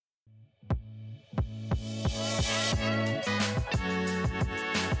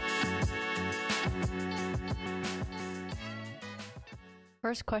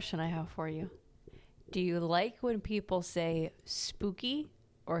first question I have for you. Do you like when people say spooky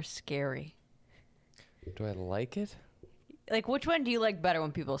or scary? Do I like it? Like, which one do you like better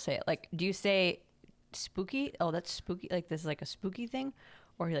when people say it? Like, do you say spooky? Oh, that's spooky. Like, this is like a spooky thing?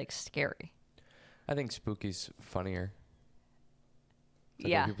 Or you like scary? I think spooky's funnier.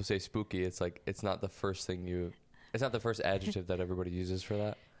 Yeah. When people say spooky, it's like, it's not the first adjective that everybody uses for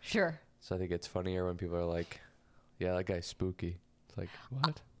that. Sure. So I think it's funnier when people are like, yeah, that guy's spooky. It's like,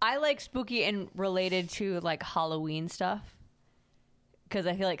 what? I like spooky and related to like Halloween stuff. Because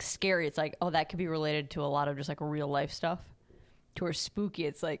I feel like scary, it's like, oh, that could be related to a lot of just like real life stuff. To where spooky,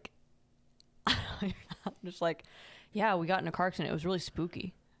 it's like, just like, yeah, we got in a car accident. It was really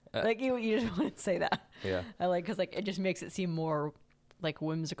spooky. Like you just want to say that. Yeah. I like, because like it just makes it seem more like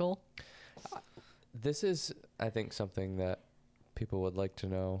whimsical. This is, I think, something that people would like to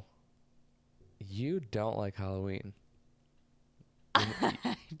know. You don't like Halloween.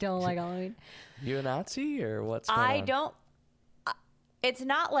 Don't like Halloween. You a Nazi or what's going on? I don't. It's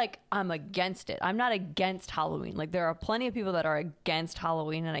not like I'm against it. I'm not against Halloween. Like there are plenty of people that are against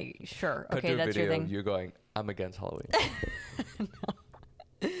Halloween, and okay, that's your thing. You're going, I'm against Halloween.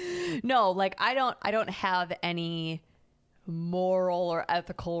 No, like I don't have any moral or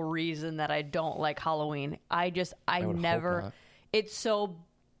ethical reason that I don't like Halloween. I never. Not. It's so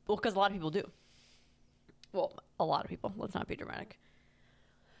well because a lot of people do. Well, a lot of people. Let's not be dramatic.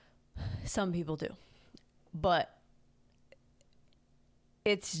 Some people do, but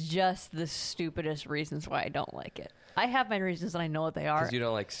it's just the stupidest reasons why I don't like it. I have my reasons and I know what they are. Because you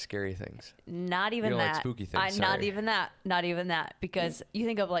don't like scary things. Not even you don't that. like spooky things. Not even that. Not even that. Because you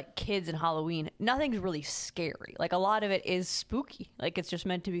think of like kids and Halloween, nothing's really scary. Like a lot of it is spooky. Like it's just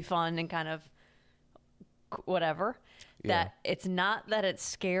meant to be fun and kind of whatever. Yeah. That it's not that it's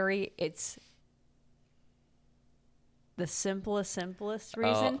scary. It's the simplest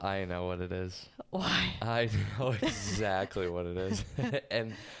reason. Oh, I know what it is. Why? I know exactly what it is.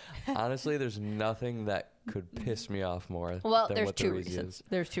 And honestly, there's nothing that could piss me off more than there's what two the reason reasons. is.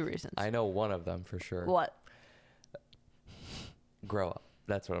 There's two reasons. I know one of them for sure. What? Grow up.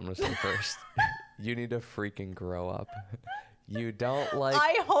 That's what I'm going to say first. You need to freaking grow up. You don't like...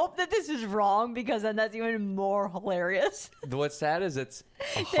 I hope that this is wrong because then that's even more hilarious. What's sad is it's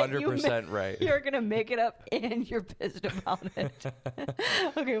 100% right. You're going to make it up and you're pissed about it.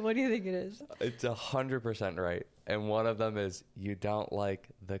 Okay, what do you think it is? It's 100% right. And one of them is you don't like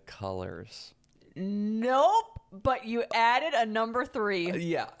the colors. Nope. But you added a number 3.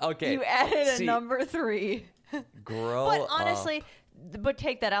 Yeah, okay. You added a number 3. Grow But honestly, but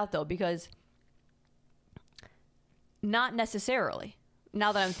take that out though because... Not necessarily.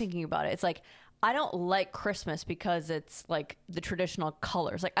 Now that I'm thinking about it, it's like I don't like Christmas because it's like the traditional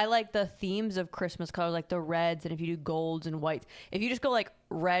colors. Like I like the themes of Christmas colors, like the reds, and if you do golds and whites. If you just go like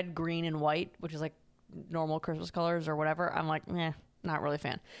red, green, and white, which is like normal Christmas colors or whatever, I'm like, not really a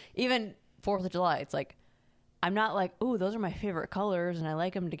fan. Even 4th of July, it's like I'm not like, ooh, those are my favorite colors and I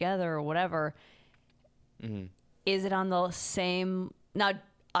like them together or whatever. Mm-hmm. Is it on the same? Now,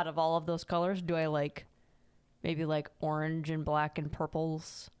 out of all of those colors, do I like? Maybe like orange and black and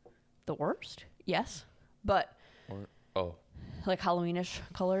purple's the worst. Yes. But like Halloweenish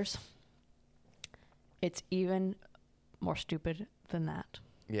colors. It's even more stupid than that.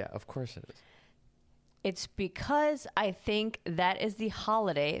 Yeah, of course it is. It's because I think that is the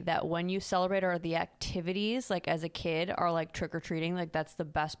holiday that when you celebrate or the activities, like as a kid, are like trick-or-treating. Like that's the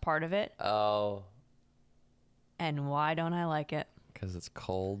best part of it. Oh. And why don't I like it? Because it's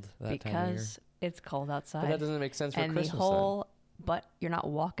cold that time of year. Because it's cold outside. But that doesn't make sense for and Christmas but you're not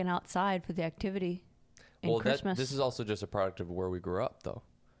walking outside for the activity in well, Christmas. This is also just a product of where we grew up, though.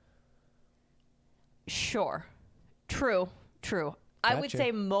 Sure. True. Gotcha. I would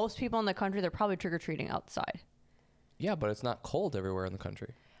say most people in the country, they're probably trick-or-treating outside. Yeah, but it's not cold everywhere in the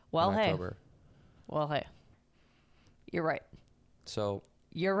country. Well, hey. October. Well, hey. You're right. So.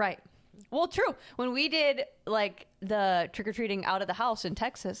 You're right. Well, true. When we did, like, the trick-or-treating out of the house in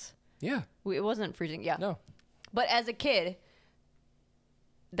Texas... Yeah. It wasn't freezing. Yeah. No. But as a kid,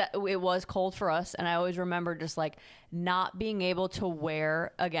 that it was cold for us. And I always remember just like not being able to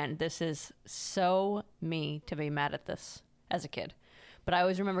wear, again, this is so me to be mad at this as a kid. But I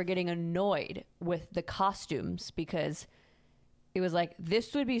always remember getting annoyed with the costumes because it was like,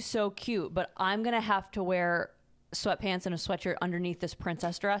 this would be so cute, but I'm going to have to wear sweatpants and a sweatshirt underneath this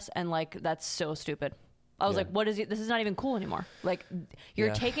princess dress. And like, that's so stupid. I was like, what is it? This is not even cool anymore. Like,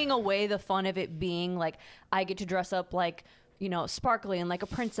 you're taking away the fun of it being like, I get to dress up like, you know, sparkly and like a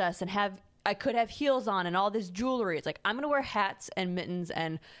princess and I could have heels on and all this jewelry. It's like, I'm going to wear hats and mittens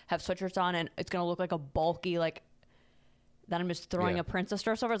and have sweatshirts on and it's going to look like a bulky, like, Then I'm just throwing a princess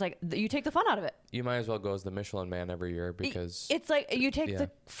dress over. It's like, you take the fun out of it. You might as well go as the Michelin Man every year because... It's like, you take the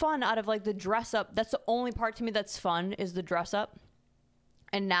fun out of like the dress up. That's the only part to me that's fun is the dress up.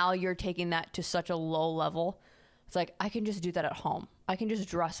 And now you're taking that to such a low level. It's like, I can just do that at home. I can just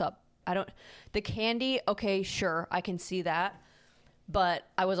dress up. The candy, okay, sure, I can see that. But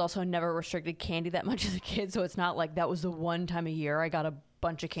I was also never restricted candy that much as a kid. So it's not like that was the one time a year I got a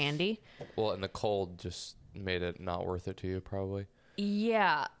bunch of candy. Well, and the cold just made it not worth it to you, probably.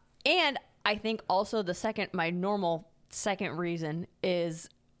 Yeah. And I think also my normal second reason is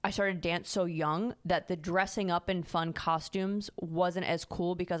I started dance so young that the dressing up in fun costumes wasn't as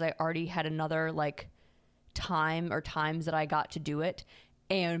cool because I already had another like time or times that I got to do it.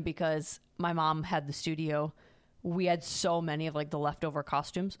 And because my mom had the studio, we had so many of like the leftover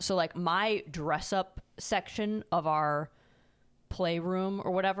costumes. So like my dress up section of our playroom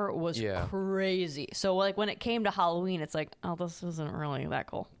or whatever was crazy. So like when it came to Halloween, it's like, oh, this isn't really that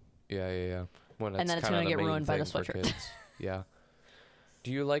cool. Yeah. And then it's gonna get ruined by the sweatshirt. Yeah.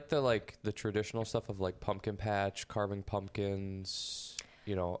 Do you like the traditional stuff of like pumpkin patch, carving pumpkins,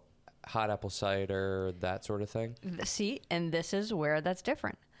 hot apple cider, that sort of thing? See, and this is where that's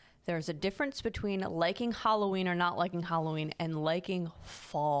different. There's a difference between liking Halloween or not liking Halloween and liking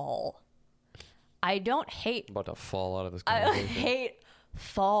fall. I don't hate... I'm about to fall out of this I conversation. hate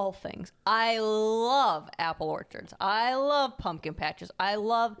fall things. I love apple orchards. I love pumpkin patches. I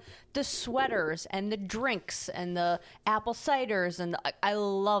love the sweaters and the drinks and the apple ciders. And I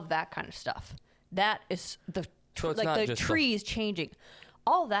love that kind of stuff. That is the trees changing.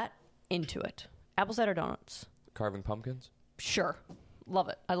 All that into it. Apple cider donuts. Carving pumpkins? Sure. Love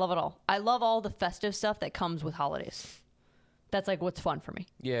it. I love it all. I love all the festive stuff that comes with holidays. That's like what's fun for me.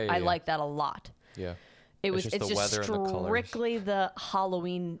 I like that a lot. Yeah. It's just strictly the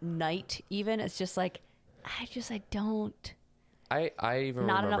Halloween night even. It's just like, I don't. I even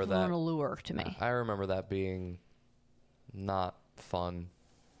not remember enough that. Not enough allure to me. I remember that being not fun.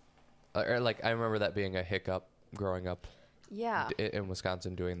 Or like, I remember that being a hiccup growing up. Yeah. In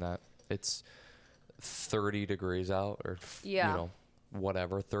Wisconsin doing that. It's 30 degrees out or,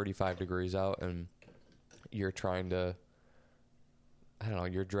 whatever, 35 degrees out. And you're trying to, I don't know,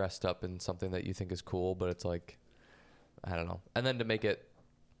 you're dressed up in something that you think is cool, but it's like, I don't know. And then to make it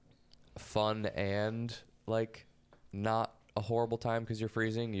fun and like not a horrible time because you're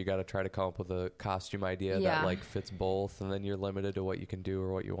freezing, you got to try to come up with a costume idea that like fits both, and then you're limited to what you can do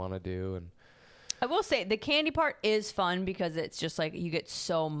or what you want to do. And I will say the candy part is fun because it's just like you get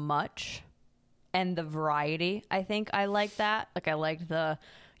so much, and the variety. I think I like that. Like I like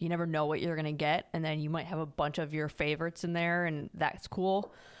you never know what you're gonna get, and then you might have a bunch of your favorites in there, and that's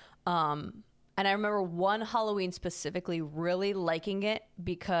cool. And I remember one Halloween specifically really liking it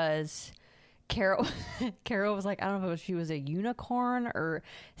because Carol was like, I don't know if she was a unicorn or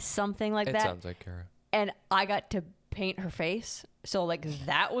something like that. It sounds like Kara. And I got to paint her face. So like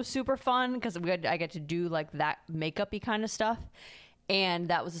that was super fun because I get to do like that makeup-y kind of stuff. And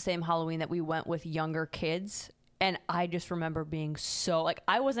that was the same Halloween that we went with younger kids. And I just remember being so like,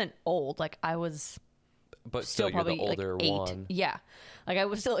 I wasn't old. Like I was... But still, you're the older like 8. one. Yeah. Like I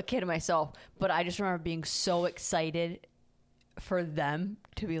was still a kid myself, but I just remember being so excited for them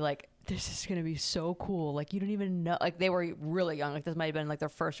to be like, this is going to be so cool. Like you don't even know, like they were really young. Like this might've been like their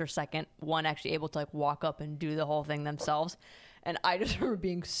first or second one actually able to like walk up and do the whole thing themselves. And I just remember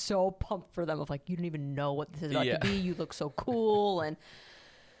being so pumped for them of like, you don't even know what this is about to be. You look so cool. And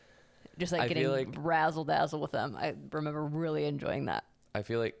just like getting like razzle dazzle with them. I remember really enjoying that. I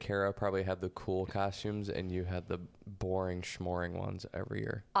feel like Kara probably had the cool costumes and you had the boring schmoring ones every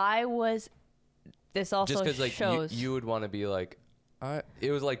year. This also just because like shows you would want to be like,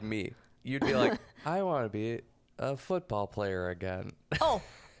 it was like me. You'd be like, I want to be a football player again. Oh,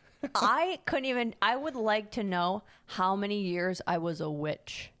 I would like to know how many years I was a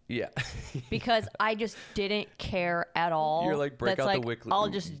witch. Yeah. Because I just didn't care at all. You're like, the witch. I'll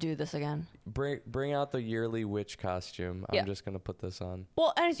just do this again. Bring out the yearly witch costume. I'm just going to put this on.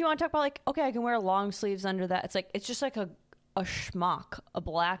 Well, and if you want to talk about like, okay, I can wear long sleeves under that. It's just like a schmuck, a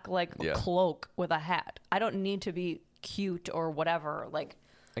black cloak with a hat. I don't need to be cute or whatever. Like,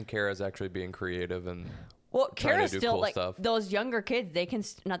 and Kara's actually being creative and Kara's still cool like stuff. Those younger kids. They can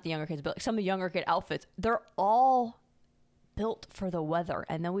not the younger kids, but like some of the younger kid outfits. They're all built for the weather,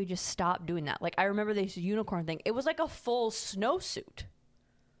 and then we just stopped doing that. Like I remember this unicorn thing. It was like a full snowsuit.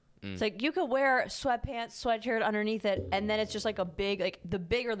 It's like you could wear sweatpants, sweatshirt underneath it, and then it's just like a big, like the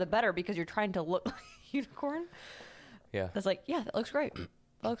bigger the better because you're trying to look like a unicorn. Yeah, that's like that looks great.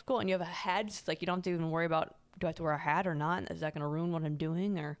 That looks cool, and you have a hat. It's like you don't have to even worry about do I have to wear a hat or not? Is that going to ruin what I'm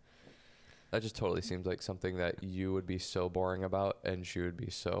doing? Or That just totally seems like something that you would be so boring about and she would be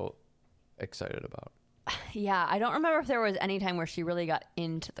so excited about. Yeah, I don't remember if there was any time where she really got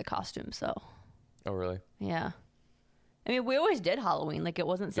into the costumes, though. Oh, really? Yeah. I mean, we always did Halloween. Like, it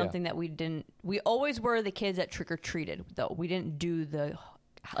wasn't something that we didn't... We always were the kids that trick-or-treated, though. We didn't do the...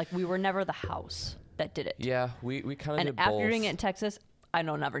 Like, we were never the house that did it. Yeah, we kind of did both. And after doing it in Texas, I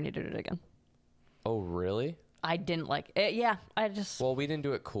never need to do it again. Oh, really? I didn't like it. Yeah, I just... Well, we didn't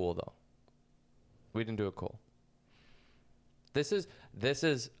do it cool, though. We didn't do it cool. This is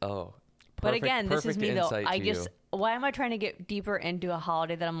oh... But again, this is me, though. You. Why am I trying to get deeper into a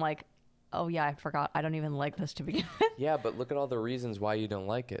holiday that I'm like, oh, yeah, I forgot. I don't even like this to begin with. Yeah, but look at all the reasons why you don't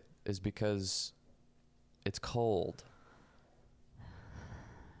like it. Is because it's cold.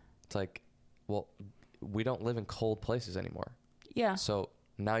 It's like, well, we don't live in cold places anymore. Yeah. So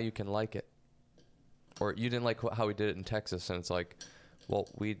now you can like it. Or you didn't like how we did it in Texas, and it's like, well,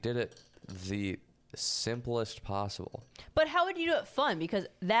 we did it the simplest possible. But how would you do it fun? Because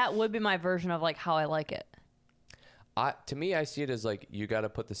that would be my version of like how I like it. To me, I see it as like you got to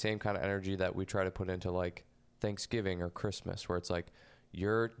put the same kind of energy that we try to put into like Thanksgiving or Christmas, where it's like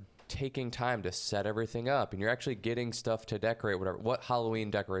you're taking time to set everything up and you're actually getting stuff to decorate, whatever. What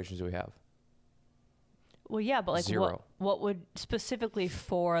Halloween decorations do we have? Well, yeah, but like 0. What would specifically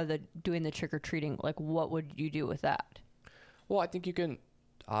for doing the trick-or-treating, like what would you do with that? Well, I think you can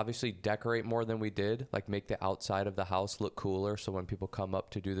obviously decorate more than we did, like make the outside of the house look cooler, so when people come up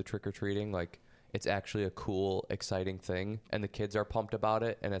to do the trick-or-treating, like it's actually a cool, exciting thing, and the kids are pumped about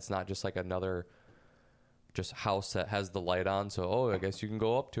it, and it's not just like another just house that has the light on, so I guess you can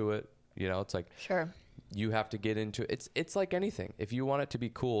go up to it. You know, it's like, sure, you have to get into it. It's like anything. If you want it to be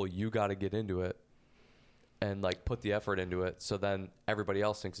cool, you got to get into it and like put the effort into it, so then everybody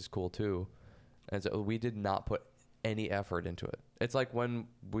else thinks it's cool too. And so we did not put any effort into it. It's like when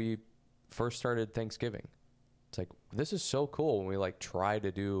we first started Thanksgiving. It's like, this is so cool when we like try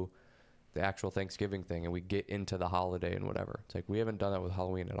to do the actual Thanksgiving thing and we get into the holiday and whatever. It's like, we haven't done that with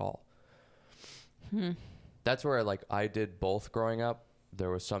Halloween at all. That's where like I did both growing up. There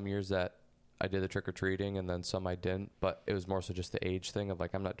was some years that I did the trick-or-treating and then some I didn't, but it was more so just the age thing of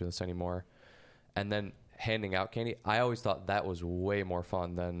like, I'm not doing this anymore. And then handing out candy, I always thought that was way more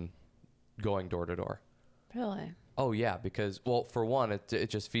fun than going door to door. Really? Oh yeah, because, well, for one, it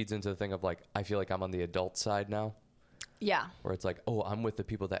just feeds into the thing of like, I feel like I'm on the adult side now. Yeah. Where it's like, oh, I'm with the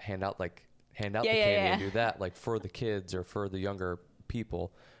people that hand out the candy and do that, like for the kids or for the younger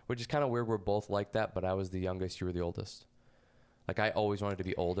people, which is kind of weird. We're both like that, but I was the youngest, you were the oldest. Like I always wanted to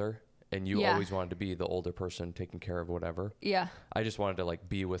be older, and you always wanted to be the older person taking care of whatever. Yeah. I just wanted to like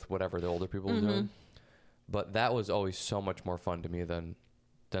be with whatever the older people were doing. But that was always so much more fun to me than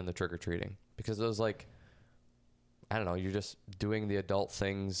the trick-or-treating, because it was like, I don't know, you're just doing the adult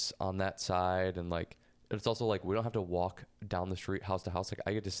things on that side, and like it's also like we don't have to walk down the street house to house. Like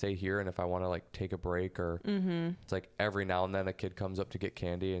I get to stay here, and if I want to like take a break or it's like every now and then a kid comes up to get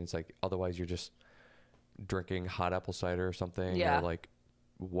candy, and it's like otherwise you're just drinking hot apple cider or something or like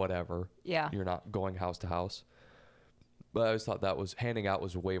whatever. Yeah. You're not going house to house. But I always thought that was handing out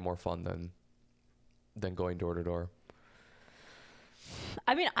was way more fun than going door to door.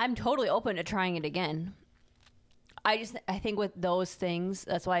 I mean, I'm totally open to trying it again. I think with those things,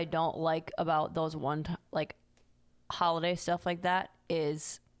 that's why I don't like about those like holiday stuff like that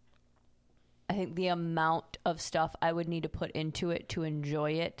is I think the amount of stuff I would need to put into it to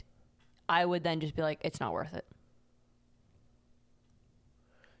enjoy it, I would then just be like, it's not worth it.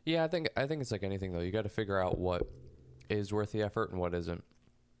 Yeah, I think it's like anything though. You got to figure out what is worth the effort and what isn't.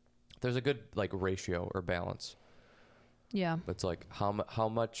 There's a good like ratio or balance. Yeah. It's like how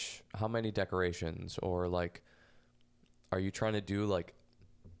many decorations, or like, are you trying to do like,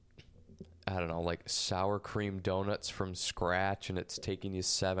 I don't know, like sour cream donuts from scratch and it's taking you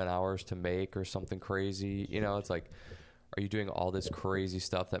 7 hours to make or something crazy? You know, it's like, are you doing all this crazy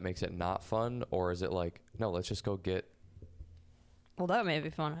stuff that makes it not fun? Or is it like, no, let's just go get. Well, that may be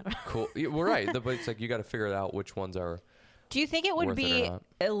fun. Cool. We're right. But it's like, you got to figure out which ones are. Do you think it would be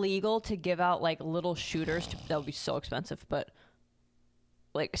illegal to give out like little shooters? That would be so expensive, but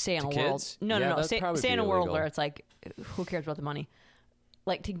like say in a world. No. Say in a world where it's like, who cares about the money?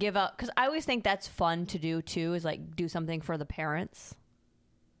 Like to give out, because I always think that's fun to do too, is like do something for the parents.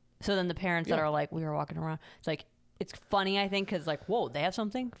 So then the parents that are like, we were walking around, it's like, it's funny, I think, because like, whoa, they have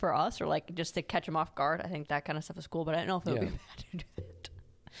something for us, or like just to catch them off guard. I think that kind of stuff is cool, but I don't know if it would be bad to do that.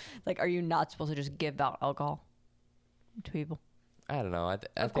 Like, are you not supposed to just give out alcohol to people? I don't know.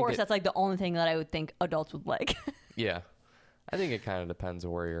 Of course, that's like the only thing that I would think adults would like. Yeah. I think it kind of depends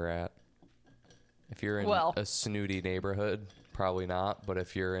on where you're at. If you're in a snooty neighborhood, probably not. But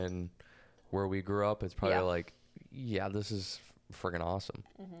if you're in where we grew up, it's probably like, yeah, this is friggin' awesome.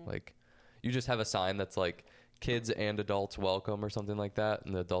 Like, you just have a sign that's like, kids and adults welcome or something like that,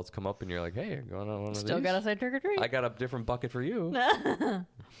 and the adults come up and you're like, hey, you're going on one of these? Still gotta say trick or treat. I got a different bucket for you.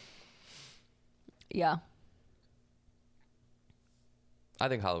 Yeah. I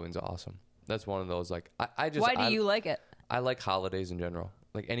think Halloween's awesome. That's one of those, like, I just... Why do you like it? I like holidays in general.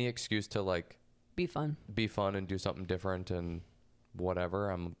 Like, any excuse to, like... Be fun and do something different and whatever,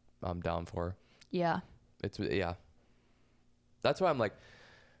 I'm down for. Yeah. Yeah. That's why I'm like...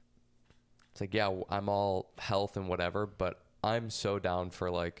 It's like, yeah, I'm all health and whatever, but I'm so down for,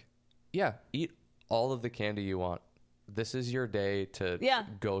 like, yeah, eat all of the candy you want. This is your day to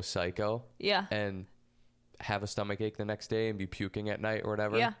go psycho. Yeah. And have a stomach ache the next day and be puking at night or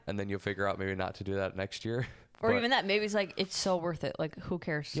whatever. Yeah. And then you'll figure out maybe not to do that next year. Or even that. Maybe it's like, it's so worth it. Like, who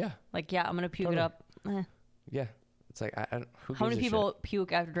cares? Yeah. Like, yeah, I'm going to puke it up. Yeah. It's like, who How many gives a people shit?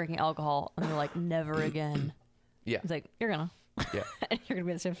 puke after drinking alcohol and they're like, never again? Yeah. It's like, you're going to. Yeah. And you're going to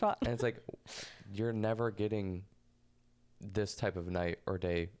be in the same spot. And it's like, you're never getting this type of night or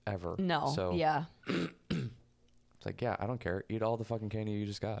day ever. No. So Yeah. it's like, yeah, I don't care. Eat all the fucking candy you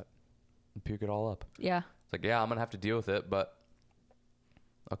just got and puke it all up. Yeah. It's like, yeah, I'm going to have to deal with it, but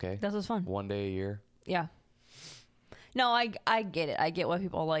okay. That's what's fun. One day a year. Yeah. No, I get it. I get why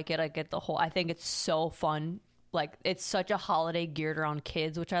people like it. I get the whole, I think it's so fun. Like, it's such a holiday geared around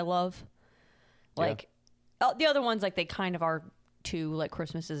kids, which I love. Like, the other ones, like, they kind of are too. Like,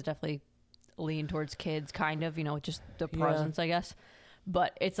 Christmas is definitely lean towards kids, kind of, you know, just the presents, I guess.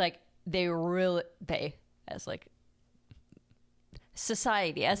 But it's like, as like,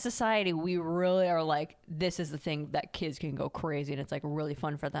 society, we really are like, this is the thing that kids can go crazy, and it's like really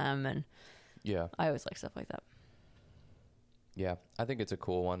fun for them. And yeah, I always like stuff like that. Yeah, I think it's a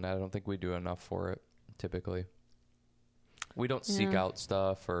cool one. I don't think we do enough for it, typically. We don't seek out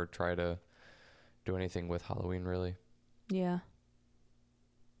stuff or try to do anything with Halloween, really. Yeah.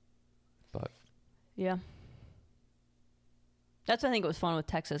 But. Yeah. That's why I think it was fun with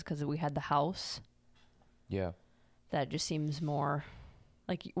Texas, because we had the house. Yeah. That just seems more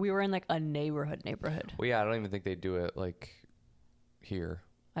like we were in like a neighborhood. Well, yeah, I don't even think they do it like here.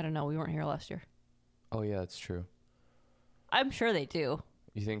 I don't know. We weren't here last year. Oh, yeah, that's true. I'm sure they do.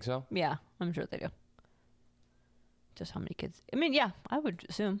 You think so? Yeah, I'm sure they do. Just how many kids? I mean, yeah, I would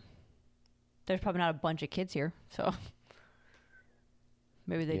assume. There's probably not a bunch of kids here, so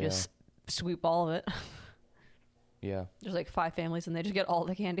maybe they just sweep all of it. Yeah. There's like 5 families and they just get all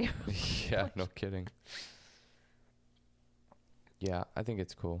the candy. Yeah, no kidding. Yeah, I think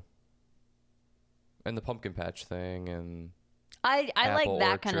it's cool. And the pumpkin patch thing and I like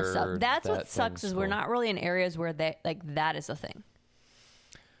that kind of stuff. orchard, That's that what sucks is we're not really in areas where they like that is a thing.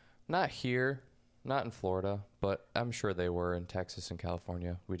 Not here, not in Florida, but I'm sure they were in Texas and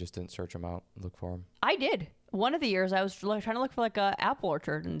California. We just didn't search them out, look for them. I did. One of the years I was trying to look for like a apple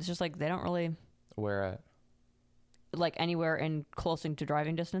orchard, and it's just like they don't really. Where at? Like anywhere in close to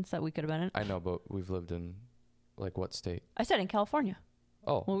driving distance that we could have been in. I know, but we've lived in like what state? I said in California.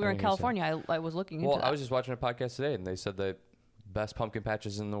 Oh, when we were in California, I was looking into that. Well, I was just watching a podcast today, and they said that best pumpkin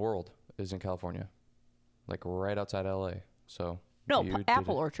patches in the world is in California, like right outside LA. So no,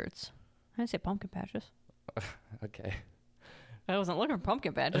 apple orchards. I didn't say pumpkin patches. Okay. I wasn't looking for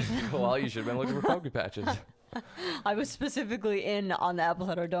pumpkin patches. Well, you should have been looking for pumpkin patches. I was specifically in on the apple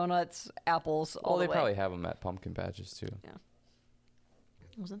cider donuts, apples. All the way. Probably have them at pumpkin patches too. Yeah.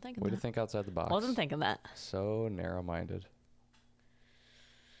 I wasn't thinking Way that. to think outside the box. Wasn't thinking that. So narrow-minded.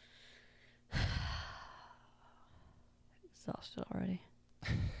 Exhausted already.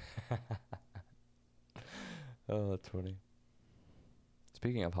 Oh, that's funny.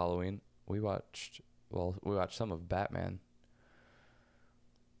 Speaking of Halloween, we watched some of Batman.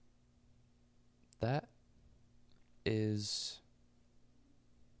 That is...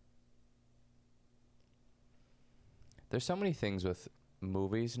 There's so many things with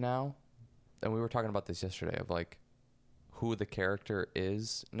movies now, and we were talking about this yesterday, of like who the character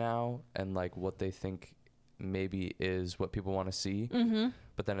is now and like what they think maybe is what people want to see. Mm-hmm.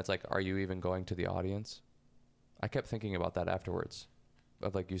 But then it's like, are you even going to the audience? I kept thinking about that afterwards,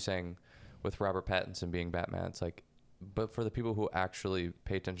 of like you saying with Robert Pattinson being Batman. It's like, but for the people who actually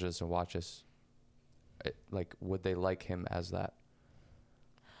pay attention to this and watch this, like, would they like him as that?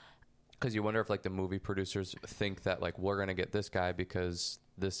 Because you wonder if like the movie producers think that like we're gonna get this guy because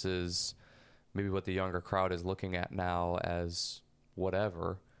this is maybe what the younger crowd is looking at now as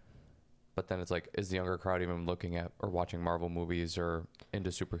whatever. But then it's like, is the younger crowd even looking at or watching Marvel movies or into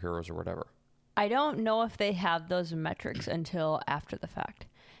superheroes or whatever? I don't know if they have those metrics until after the fact.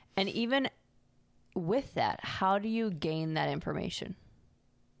 And even with that, how do you gain that information?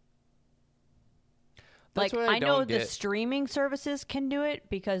 That's like what I know don't the get. streaming services can do it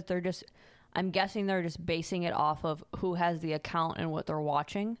because I'm guessing they're just basing it off of who has the account and what they're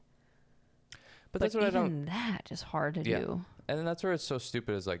watching. But that's what I don't. Even that is hard to do. And then that's where it's so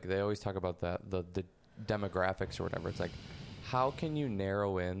stupid is like they always talk about that the demographics or whatever. It's like, how can you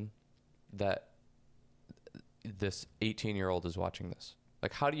narrow in that this 18-year-old is watching this?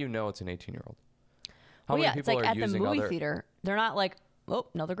 Like, how do you know it's an 18-year-old? How many people it's like are at the using movie theater. They're not like, oh,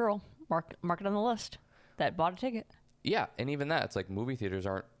 another girl, mark it on the list that bought a ticket. Yeah, and even that, it's like movie theaters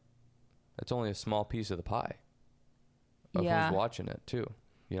aren't. It's only a small piece of the pie of who's watching it too.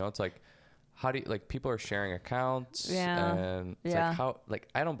 You know, it's like, how do you, like, people are sharing accounts and it's like, how, like,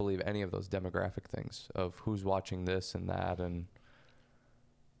 I don't believe any of those demographic things of who's watching this and that, and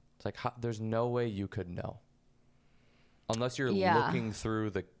it's like, there's no way you could know unless you're looking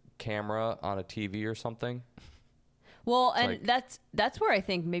through the camera on a TV or something. Well, and like, that's where I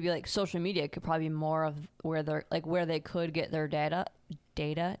think maybe like social media could probably be more of where they're like where they could get their data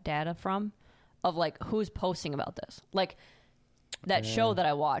from, of like who's posting about this. Like that show that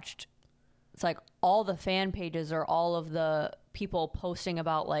I watched, it's like all the fan pages or all of the people posting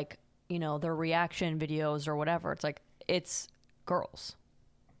about like, you know, their reaction videos or whatever. It's like it's girls.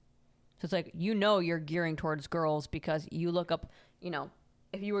 So it's like, you know, you're gearing towards girls because you look up, you know,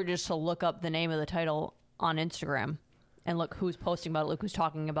 if you were just to look up the name of the title on Instagram and look who's posting about it, look who's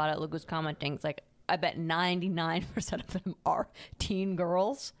talking about it, look who's commenting. It's like, I bet 99% of them are teen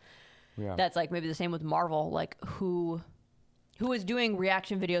girls. Yeah. That's like maybe the same with Marvel. Like who is doing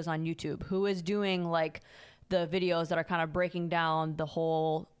reaction videos on YouTube? Who is doing like the videos that are kind of breaking down the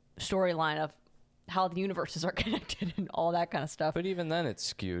whole storyline of how the universes are connected and all that kind of stuff. But even then it's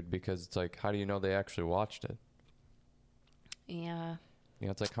skewed because it's like, how do you know they actually watched it? Yeah. You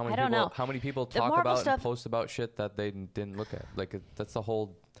know, it's like how many people talk about and post about shit that they didn't look at. Like that's the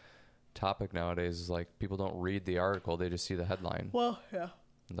whole topic nowadays is like people don't read the article, they just see the headline. Well, yeah.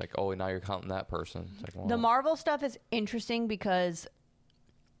 It's like, oh, now you're counting that person. It's like, well, the Marvel stuff is interesting because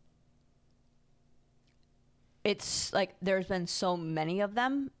it's like there's been so many of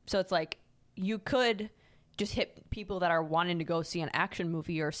them. So it's like you could just hit people that are wanting to go see an action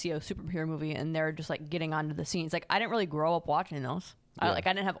movie or see a superhero movie and they're just like getting onto the scenes. Like I didn't really grow up watching those. Yeah. I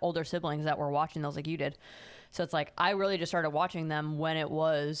didn't have older siblings that were watching those like you did. So it's like I really just started watching them when it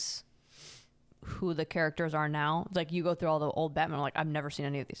was who the characters are now. It's like you go through all the old Batman, like I've never seen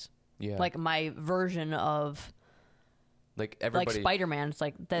any of these. Yeah. Like my version of like everybody, like Spider-Man, it's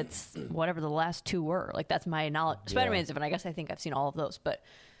like that's whatever the last two were. Like that's my knowledge. Yeah. Spider-Man's different. I guess I think I've seen all of those, but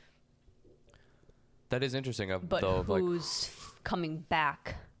that is interesting. But though, who's like coming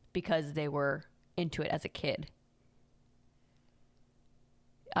back because they were into it as a kid?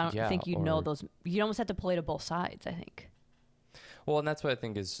 I don't think you know those. You almost have to play to both sides, I think. Well, and that's what I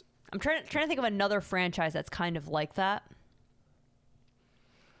think is. I'm trying to think of another franchise that's kind of like that.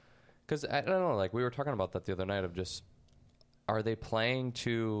 Because I don't know, like we were talking about that the other night of just, are they playing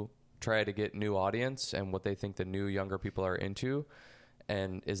to try to get new audience and what they think the new younger people are into?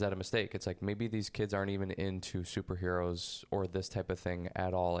 And is that a mistake? It's like maybe these kids aren't even into superheroes or this type of thing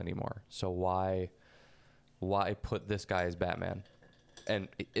at all anymore. So why put this guy as Batman? And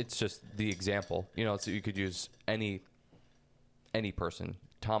it's just the example, you know, so you could use any person,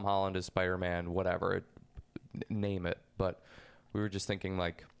 Tom Holland as Spider-Man, whatever, name it. But we were just thinking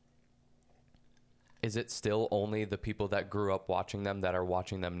like, is it still only the people that grew up watching them that are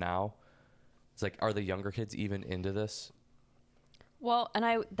watching them now? It's like, are the younger kids even into this? Well,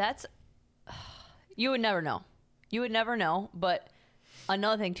 and you would never know. You would never know. But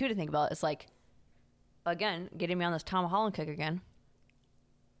another thing too to think about is like, again, getting me on this Tom Holland kick again.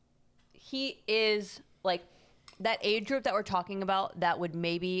 He is like that age group that we're talking about that would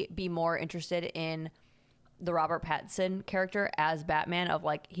maybe be more interested in the Robert Pattinson character as Batman, of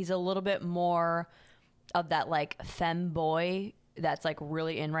like, he's a little bit more of that like femboy that's like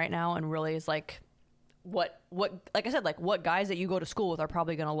really in right now and really is like what like I said, like what guys that you go to school with are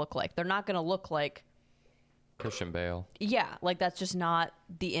probably going to look like. They're not going to look like Christian Bale. Yeah, like that's just not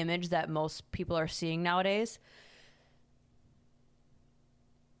the image that most people are seeing nowadays.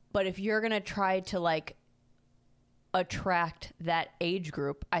 But if you're going to try to like attract that age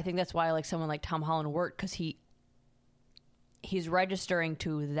group, I think that's why like someone like Tom Holland worked, because he's registering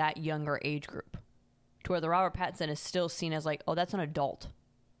to that younger age group, to where the Robert Pattinson is still seen as like, oh, that's an adult.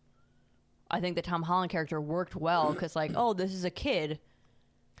 I think the Tom Holland character worked well because like, oh, this is a kid.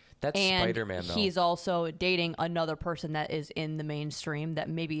 That's Spider-Man though. He's also dating another person that is in the mainstream that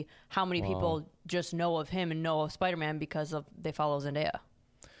maybe how many people just know of him and know of Spider-Man because of they follow Zendaya.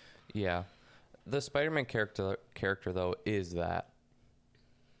 Yeah. The Spider-Man character though is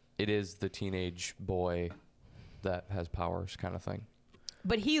it is the teenage boy that has powers kind of thing.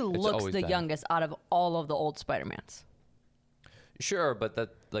 But he looks the youngest out of all of the old Spider-Mans. Sure, but that,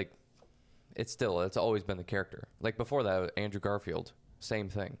 like, it's always been the character. Like, before that, Andrew Garfield, same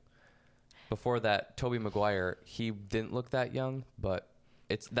thing. Before that, Tobey Maguire, he didn't look that young, but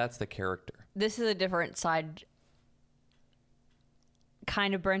that's the character. This is a different side,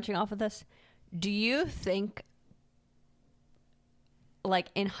 kind of branching off of this. Do you think, like,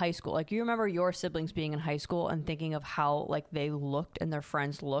 in high school, like, you remember your siblings being in high school and thinking of how, like, they looked and their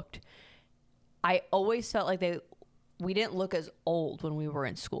friends looked? I always felt like we didn't look as old when we were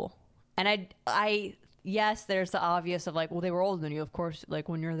in school. And I yes, there's the obvious of, like, well, they were older than you. Of course, like,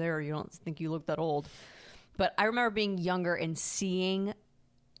 when you're there, you don't think you look that old. But I remember being younger and seeing,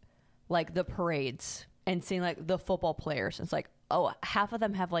 like, the parades and seeing, like, the football players. It's like, oh, half of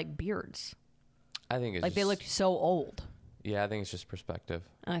them have, like, beards. I think it's like, they looked so old. Yeah, I think it's just perspective.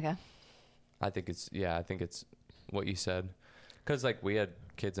 Okay. I think it's what you said. Because, like, we had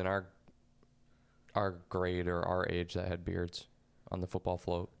kids in our grade or our age that had beards on the football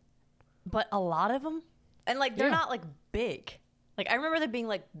float. But a lot of them? And, like, they're not, like, big. Like, I remember them being,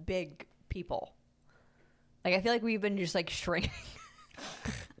 like, big people. Like, I feel like we've been just, like, shrinking.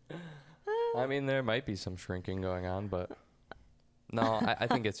 I mean, there might be some shrinking going on, but no, I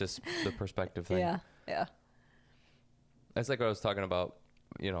think it's just the perspective thing. Yeah. It's like what I was talking about,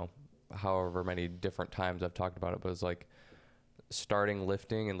 you know, however many different times I've talked about it, but it's like starting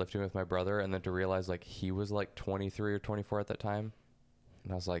lifting with my brother, and then to realize, like, he was like 23 or 24 at that time.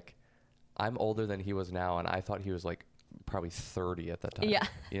 And I was like, I'm older than he was now, and I thought he was like probably 30 at that time. Yeah.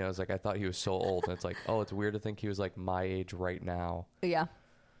 You know, it's like I thought he was so old, and it's like, oh, it's weird to think he was like my age right now. Yeah.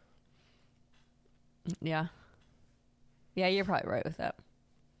 Yeah. Yeah, you're probably right with that.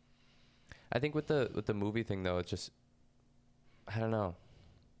 I think with the movie thing, though, it's just, I don't know.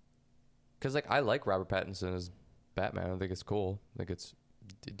 Because, like, I like Robert Pattinson as Batman. I think it's cool. I think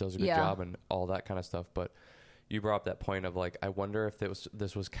it does a good job and all that kind of stuff. But you brought up that point of, like, I wonder if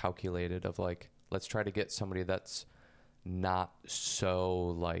this was calculated of, like, let's try to get somebody that's not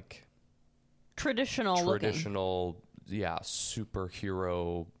so, like, traditional, yeah,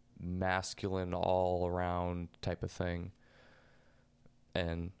 superhero, masculine, all around type of thing.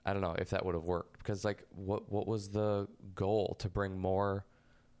 And I don't know if that would have worked, because, like, what was the goal? To bring more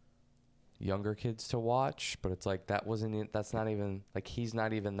younger kids to watch? But it's like that's not even, like, he's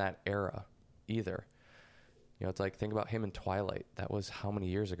not even that era either. You know, it's like, think about him in Twilight. That was how many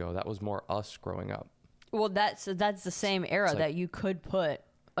years ago? That was more us growing up. Well, that's the same era that you could put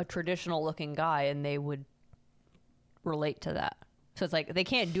a traditional looking guy and they would relate to that. So it's like they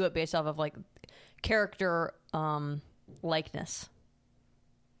can't do it based off of, like, character likeness.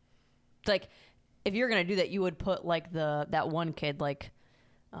 It's like, if you're gonna do that, you would put, like, that one kid, like,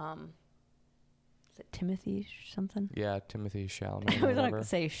 is it Timothy something? Yeah, Timothy Chalamet. I was going to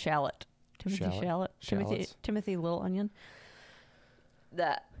say Shallot. Timothy Little Onion.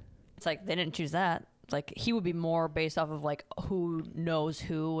 That, it's like, they didn't choose that. It's like, he would be more based off of, like, who knows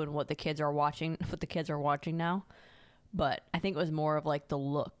who and what the kids are watching now. But I think it was more of, like, the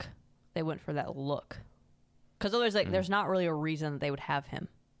look. They went for that look. Because otherwise, like, there's not really a reason that they would have him.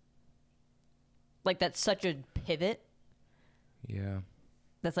 Like, that's such a pivot. Yeah.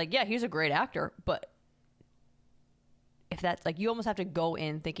 That's like, yeah, he's a great actor, but if that's, like, you almost have to go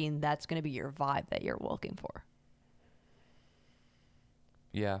in thinking that's going to be your vibe that you're looking for.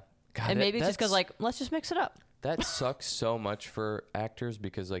 Yeah. God, and maybe it's just because, like, let's just mix it up. That sucks so much for actors,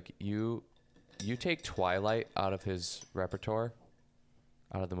 because, like, you take Twilight out of his repertoire,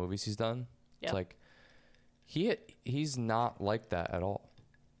 out of the movies he's done. Yep. It's like, he's not like that at all.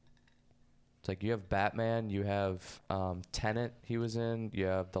 It's like, you have Batman, you have Tenet he was in, you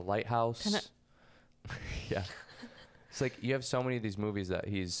have The Lighthouse. Tenet. Yeah. It's like, you have so many of these movies that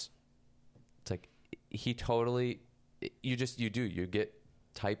it's like, he totally, you get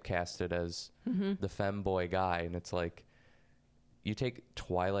typecasted as the femboy guy, and it's like, you take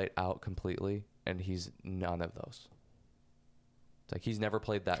Twilight out completely, and he's none of those. It's like, he's never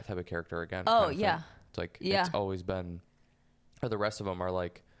played that type of character again. Oh, yeah. Thing. It's like, it's always been, or the rest of them are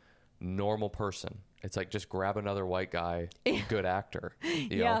like, normal person. It's like, just grab another white guy, good actor,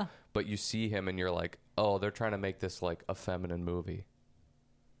 you know? But you see him and you're like, oh, they're trying to make this, like, a feminine movie.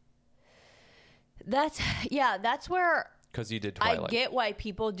 That's where, because you did Twilight. I get why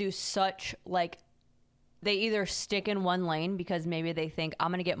people do such, like, they either stick in one lane because maybe they think, I'm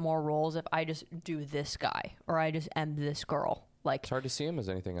gonna get more roles if I just do this guy or I just am this girl. Like, it's hard to see him as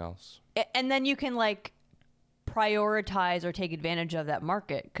anything else. And then you can, like, prioritize or take advantage of that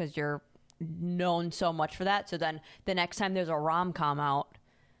market because you're known so much for that. So then the next time there's a rom-com out,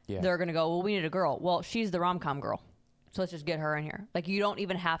 they're going to go, well, we need a girl. Well, she's the rom-com girl. So let's just get her in here. Like, you don't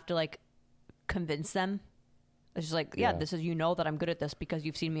even have to, like, convince them. It's just like, this is, you know that I'm good at this because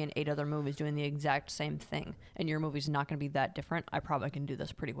you've seen me in 8 other movies doing the exact same thing. And your movie's not going to be that different. I probably can do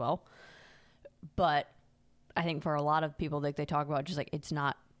this pretty well. But I think for a lot of people, like, they talk about just, like, it's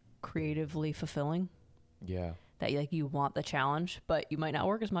not creatively fulfilling. Yeah. That, like, you want the challenge, but you might not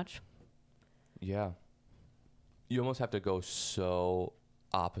work as much. Yeah. You almost have to go so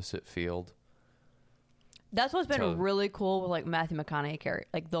opposite field. That's what's been really cool with, like, Matthew McConaughey,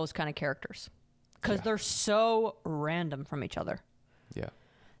 like, those kind of characters. Because they're so random from each other. Yeah.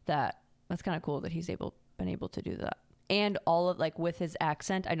 That's kind of cool that he's been able to do that. And all of, like, with his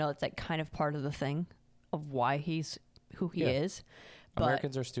accent, I know it's, like, kind of part of the thing of why he's who he is. But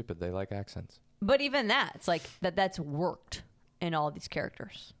Americans are stupid. They like accents. But even that, it's like that's worked in all these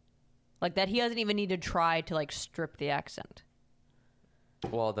characters. Like, that he doesn't even need to try to, like, strip the accent.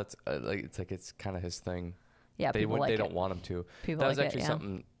 Well, that's it's kind of his thing. Yeah, they don't want him to. People that was actually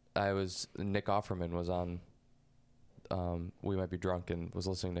something Nick Offerman was on. We Might Be Drunk, and was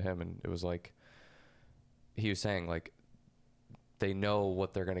listening to him, and it was like he was saying, like, they know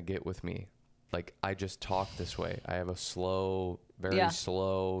what they're gonna get with me. Like, I just talk this way. I have a slow, very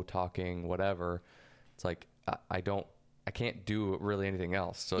slow talking, whatever. It's like I can't do really anything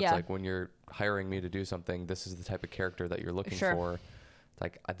else. So it's like, when you're hiring me to do something, this is the type of character that you're looking for.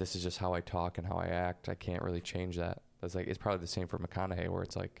 Like, this is just how I talk and how I act. I can't really change that. It's like, it's probably the same for McConaughey, where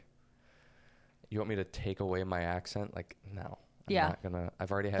it's like, you want me to take away my accent? Like, no, I'm not gonna.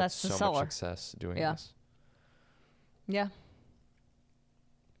 I've already had so much success doing this. Yeah.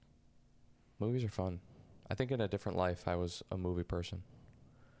 Movies are fun. I think in a different life, I was a movie person.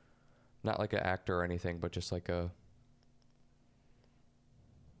 Not like an actor or anything, but just like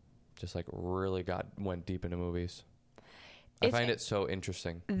really went deep into movies. I find it so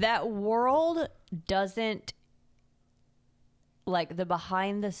interesting. That world doesn't, like, the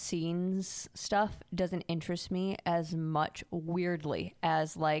behind the scenes stuff doesn't interest me as much, weirdly,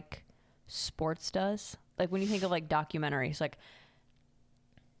 as, like, sports does. Like, when you think of, like, documentaries, like,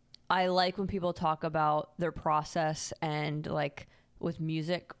 I like when people talk about their process, and, like, with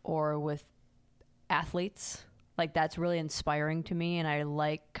music or with athletes. Like, that's really inspiring to me, and I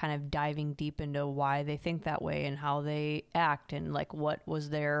like kind of diving deep into why they think that way and how they act, and, like, what was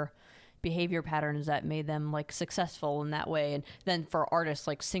their behavior patterns that made them, like, successful in that way. And then for artists,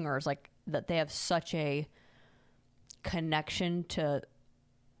 like singers, like, that they have such a connection to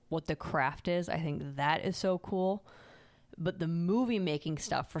what the craft is. I think that is so cool. But the movie making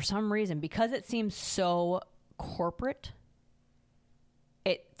stuff, for some reason, because it seems so corporate,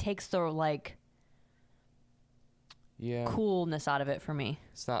 it takes the, like, coolness out of it for me.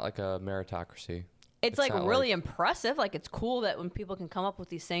 It's not like a meritocracy. It's like really impressive. Like, it's cool that when people can come up with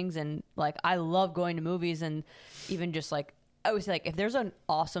these things, and, like, I love going to movies, and even just, like, I always say, like, if there's an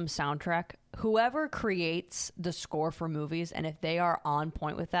awesome soundtrack, whoever creates the score for movies, and if they are on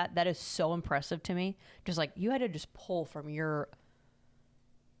point with that, that is so impressive to me. Just, like, you had to just pull from your,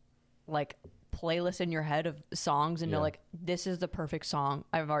 like, playlist in your head of songs and know, like, this is the perfect song.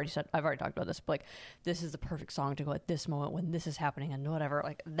 I've already talked about this, but, like, this is the perfect song to go at this moment when this is happening and whatever.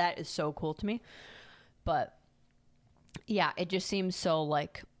 Like, that is so cool to me. But yeah, it just seems so,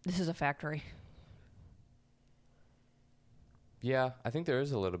 like, this is a factory. Yeah, I think there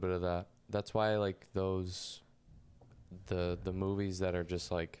is a little bit of that. That's why, like, those the movies that are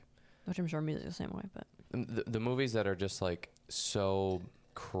just, like, which I'm sure music is the same way, but the movies that are just, like, so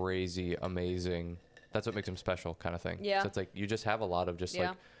crazy amazing, that's what makes them special, kind of thing. So it's like, you just have a lot of just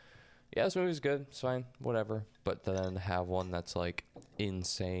like, this movie's good, it's fine, whatever, but then have one that's, like,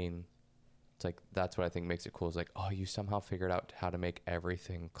 insane. It's like, that's what I think makes it cool, is like, oh, you somehow figured out how to make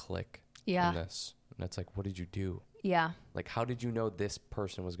everything click in this. And it's like, what did you do? Like, how did you know this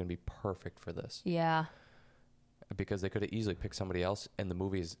person was going to be perfect for this? Because they could have easily picked somebody else, and the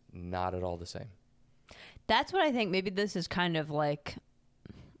movie is not at all the same. That's what I think. Maybe this is kind of like,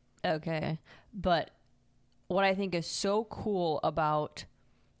 okay, but what I think is so cool about,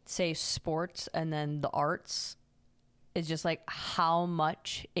 say, sports and then the arts is just, like, how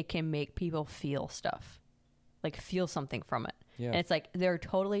much it can make people feel stuff, like, feel something from it. And it's like, they're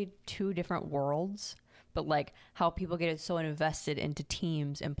totally two different worlds, but, like, how people get so invested into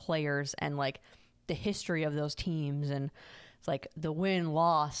teams and players and, like, the history of those teams, and it's like the win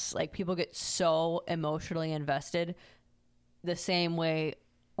loss, like, people get so emotionally invested the same way,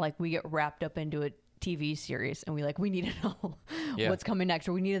 like, we get wrapped up into a TV series and we need to know what's coming next,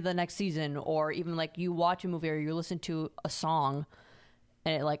 or we need the next season, or even, like, you watch a movie or you listen to a song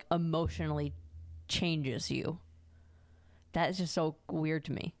and it, like, emotionally changes you. That is just so weird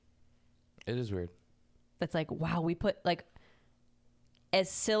to me. It is weird. That's like, wow, we put like, as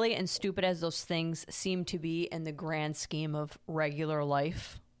silly and stupid as those things seem to be in the grand scheme of regular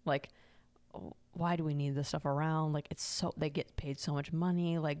life, like, why do we need this stuff around? Like, they get paid so much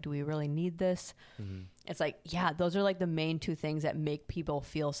money. Like, do we really need this? Mm-hmm. It's like, yeah, those are like the main two things that make people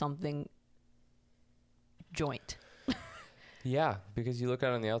feel something joint. Yeah, because you look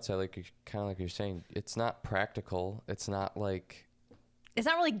at it on the outside, like, kind of like you're saying, it's not practical. It's not like... It's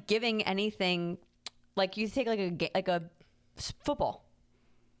not really giving anything. Like, you take like a football.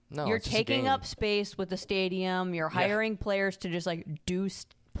 No, you're taking up space with the stadium. You're hiring players to just like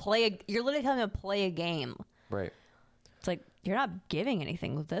play. You're literally telling them to play a game. Right. It's like, you're not giving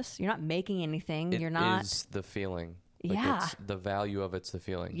anything with this. You're not making anything. You're not. It is the feeling. Like, it's the value of it's the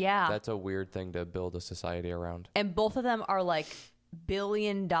feeling. Yeah. That's a weird thing to build a society around. And both of them are like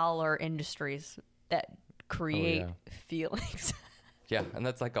billion-dollar industries that create feelings. Yeah, and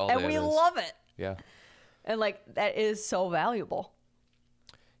that's like all. And we love it. Yeah. And like, that is so valuable.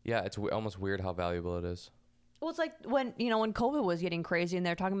 Yeah, it's almost weird how valuable it is. Well, it's like when COVID was getting crazy and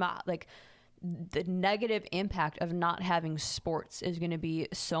they're talking about like the negative impact of not having sports is going to be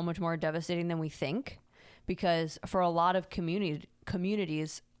so much more devastating than we think, because for a lot of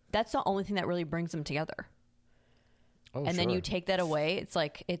communities, that's the only thing that really brings them together. Oh, and then you take that away, it's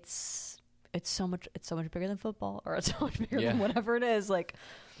like it's so much bigger than football, or it's so much bigger than whatever it is. Like,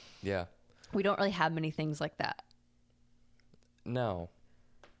 yeah, we don't really have many things like that. No,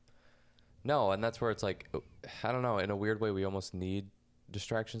 and that's where it's like, I don't know, in a weird way, we almost need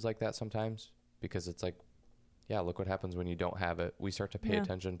distractions like that sometimes, because it's like, yeah, look what happens when you don't have it. We start to pay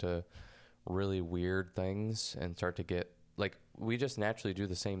attention to really weird things and start to get, like, we just naturally do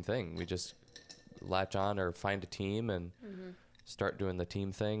the same thing. We just latch on or find a team and start doing the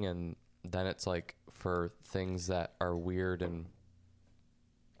team thing, and then it's like, for things that are weird and,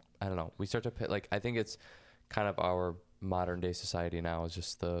 I don't know, we start to pay, like, I think it's kind of our modern day society now is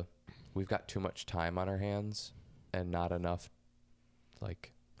just we've got too much time on our hands and not enough,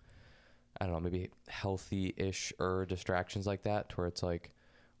 like, I don't know, maybe healthy-ish or distractions like that, to where it's like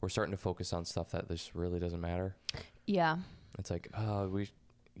we're starting to focus on stuff that just really doesn't matter. Yeah. It's like,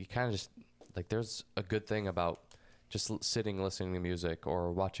 you kind of just, like, there's a good thing about just sitting, listening to music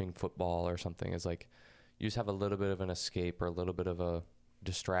or watching football or something, is like, you just have a little bit of an escape or a little bit of a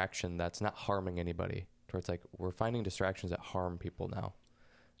distraction that's not harming anybody. To where it's like, we're finding distractions that harm people now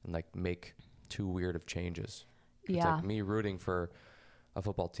and like make too weird of changes. Yeah. It's like, me rooting for a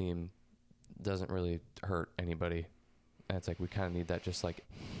football team doesn't really hurt anybody. And it's like, we kind of need that just like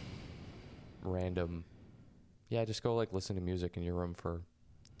random, just go like listen to music in your room for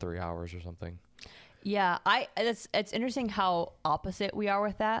 3 hours or something. Yeah, it's interesting how opposite we are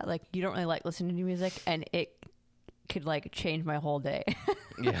with that. Like, you don't really like listening to music, and it could like change my whole day.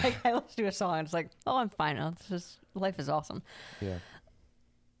 Yeah. Like, I listen to a song and it's like, oh, I'm fine. It's just, life is awesome. Yeah.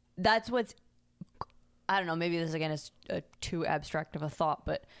 That's what's, I don't know, maybe this again is too abstract of a thought,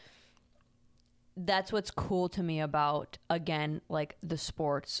 but that's what's cool to me about, again, like the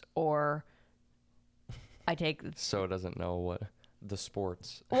sports, or I take... So doesn't know what the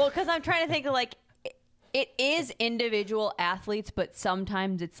sports... Well, because I'm trying to think of like, it is individual athletes, but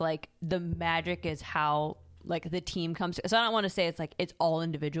sometimes it's like the magic is how like the team comes. So I don't want to say it's like it's all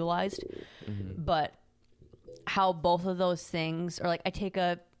individualized, but how both of those things, or like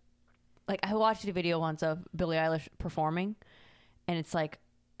I watched a video once of Billie Eilish performing, and it's like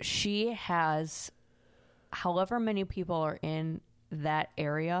she has however many people are in that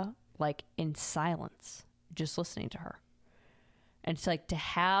area, like in silence, just listening to her. And it's like, to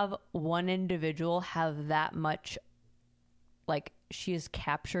have one individual have that much, like, she has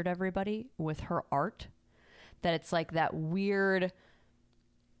captured everybody with her art, that it's like that weird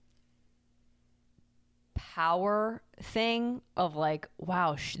power thing of like,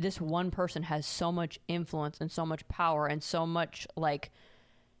 wow, this one person has so much influence and so much power and so much, like,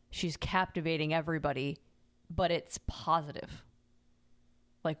 she's captivating everybody, but it's positive.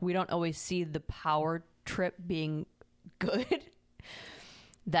 Like, we don't always see the power trip being good.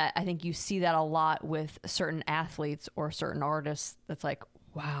 That I think you see that a lot with certain athletes or certain artists. That's like,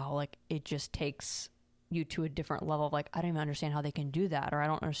 wow, like, it just takes you to a different level of like, I don't even understand how they can do that, or I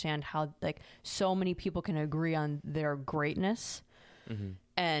don't understand how like so many people can agree on their greatness,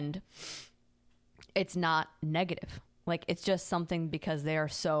 and it's not negative. Like, it's just something because they are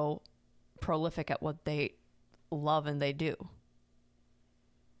so prolific at what they love and they do.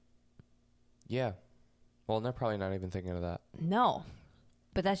 Yeah. Well, and they're probably not even thinking of that. No.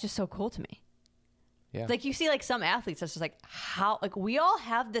 But that's just so cool to me. Yeah. Like, you see, like, some athletes, that's just like, how, like, we all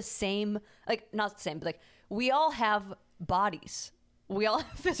have the same, like, not the same, but like, we all have bodies. we all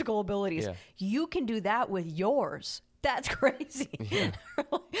have physical abilities. Yeah. You can do that with yours. That's crazy. Yeah.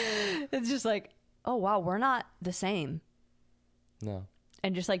 It's just like, oh, wow, we're not the same. No.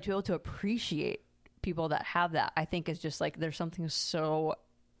 And just like to be able to appreciate people that have that, I think is just like, there's something so,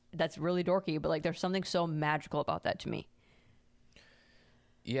 that's really dorky, but like there's something so magical about that to me.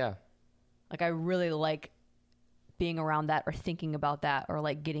 Yeah. Like I really like being around that or thinking about that or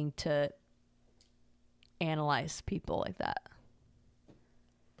like getting to analyze people like that.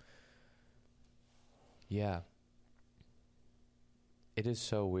 Yeah. It is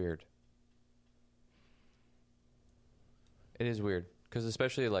so weird. It is weird. Because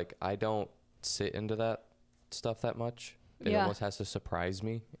especially, like, I don't sit into that stuff that much. It almost has to surprise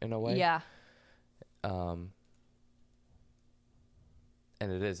me in a way. Yeah. And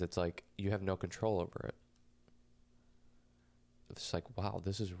it is. It's like, you have no control over it. It's like, wow,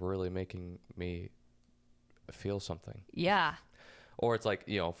 this is really making me feel something. Yeah. Or it's like,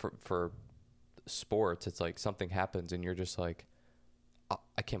 you know, for sports, it's like something happens and you're just like,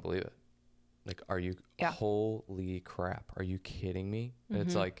 I can't believe it. Like, are you, holy crap, are you kidding me? Mm-hmm.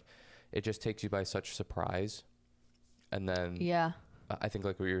 It's like, it just takes you by such surprise. And then, I think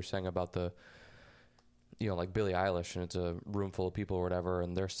like what you were saying about the, you know, like Billie Eilish, and it's a room full of people or whatever,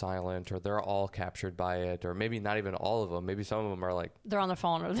 and they're silent, or they're all captured by it, or maybe not even all of them. Maybe some of them are like, they're on their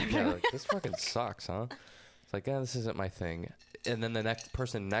phone, or they're like, this fucking sucks, huh? It's like, this isn't my thing. And then the next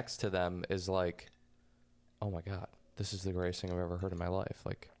person next to them is like, oh my God, this is the greatest thing I've ever heard in my life.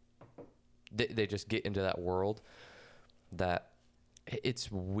 Like, they just get into that world that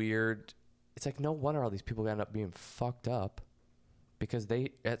it's weird. It's like, no wonder all these people end up being fucked up, because they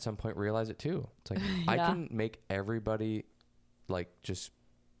at some point realize it too. It's like, I can make everybody like just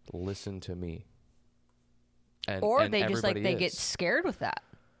listen to me. Or they just like, they get scared with that.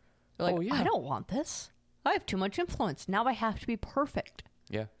 They're like, I don't want this. I have too much influence. Now I have to be perfect.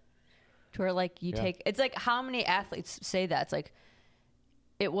 Yeah. To where like you take, it's like how many athletes say that? It's like,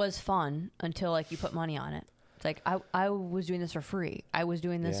 it was fun until like you put money on it. It's like, I was doing this for free. I was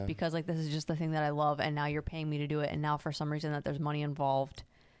doing this because like, this is just the thing that I love. And now you're paying me to do it. And now for some reason that there's money involved.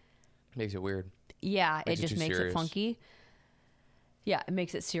 Makes it weird. Yeah. It just makes it funky. Yeah. It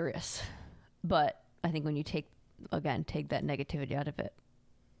makes it serious. But I think when you take that negativity out of it,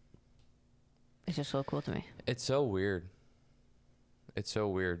 it's just so cool to me. It's so weird. It's so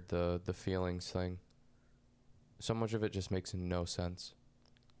weird. The feelings thing. So much of it just makes no sense.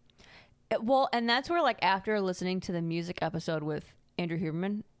 Well, and that's where, like, after listening to the music episode with Andrew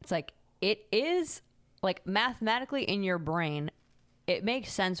Huberman, it's like, it is, like, mathematically in your brain, it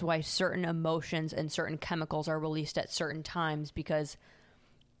makes sense why certain emotions and certain chemicals are released at certain times, because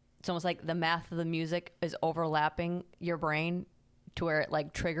it's almost like the math of the music is overlapping your brain to where it,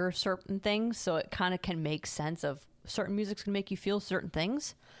 like, triggers certain things. So it kind of can make sense of certain music's can make you feel certain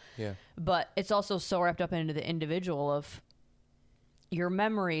things. Yeah. But it's also so wrapped up into the individual of your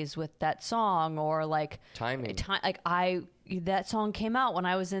memories with that song, or like timing. That song came out when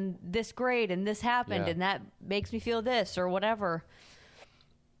I was in this grade and this happened and that makes me feel this or whatever.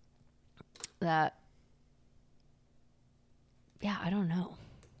 I don't know.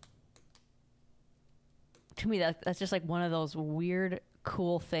 To me, that's just like one of those weird,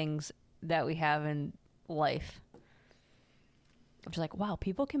 cool things that we have in life. I'm just like, wow,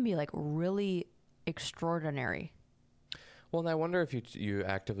 people can be like really extraordinary. Well, and I wonder if you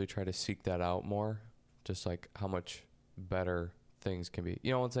actively try to seek that out more, just like how much better things can be.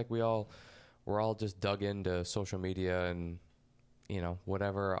 You know, it's like we're all just dug into social media and, you know,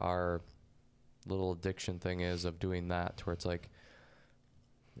 whatever our little addiction thing is of doing that, to where it's like,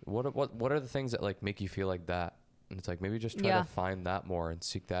 what are the things that like make you feel like that? And it's like, maybe just try to find that more and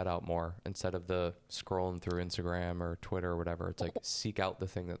seek that out more, instead of the scrolling through Instagram or Twitter or whatever. It's like, seek out the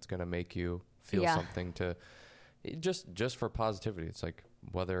thing that's going to make you feel something, to just for positivity. It's like,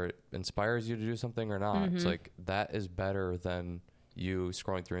 whether it inspires you to do something or not, it's like, that is better than you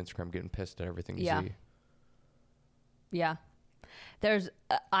scrolling through Instagram getting pissed at everything you see. Yeah.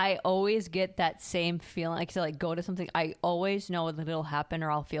 I always get that same feeling. Like, to like go to something, I always know that it'll happen,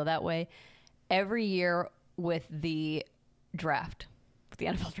 or I'll feel that way every year with the draft, with the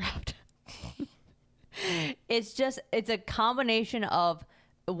NFL draft. It's a combination of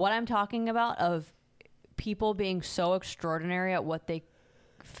what I'm talking about, of people being so extraordinary at what they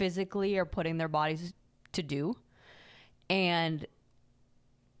physically are putting their bodies to do. And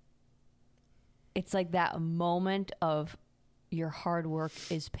it's like that moment of your hard work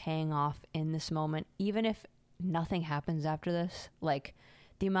is paying off in this moment, even if nothing happens after this. Like,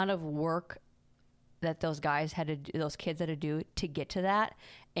 the amount of work that those kids had to do to get to that.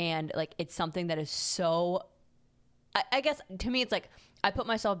 And like, it's something that is so I guess to me, it's like I put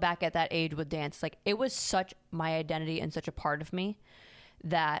myself back at that age with dance. Like it was such my identity and such a part of me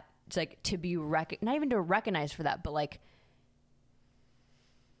that it's like to be not even to recognize for that, but like.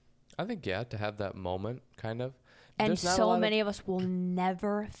 I think, yeah, to have that moment kind of. And so many of us will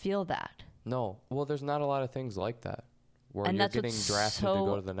never feel that. No. Well, there's not a lot of things like that where and you're getting drafted to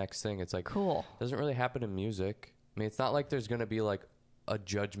go to the next thing. It's like, cool. It doesn't really happen in music. I mean, it's not like there's going to be like a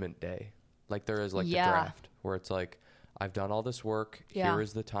judgment day. Like there is like the draft where it's like, I've done all this work. Yeah. Here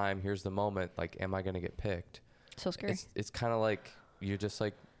is the time. Here's the moment. Like, am I going to get picked? So scary. It's kind of like you just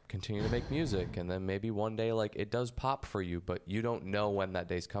like continue to make music. And then maybe one day, like it does pop for you, but you don't know when that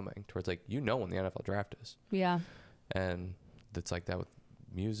day's coming. Towards like, you know, when the NFL draft is. Yeah. And it's like that with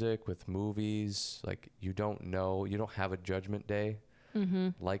music, with movies. Like you don't know, you don't have a judgment day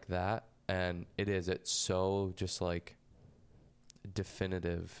like that. And it's so just like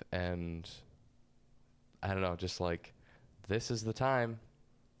definitive. And I don't know, just like, this is the time.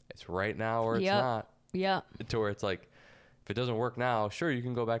 It's right now or it's not. Yeah. To where it's like, if it doesn't work now, sure, you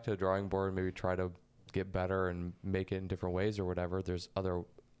can go back to the drawing board and maybe try to get better and make it in different ways or whatever. There's other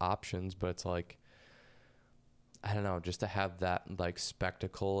options, but it's like, I don't know, just to have that like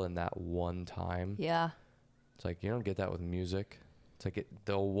spectacle in that one time. Yeah. It's like, you don't get that with music. It's like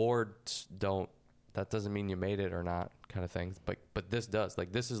the awards don't, that doesn't mean you made it or not kind of thing. But this does.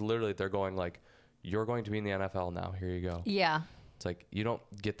 Like, this is literally, they're going like, you're going to be in the NFL now. Here you go. Yeah. It's like, you don't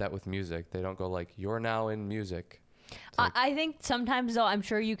get that with music. They don't go like, you're now in music. Like, I think sometimes, though, I'm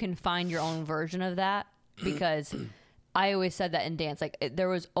sure you can find your own version of that because I always said that in dance. Like, there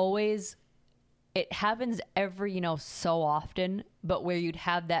was always, it happens every, so often, but where you'd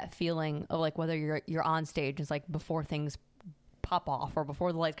have that feeling of like whether you're on stage, it's like before things pop off or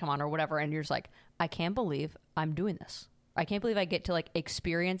before the lights come on or whatever, and you're just like, I can't believe I'm doing this. I can't believe I get to like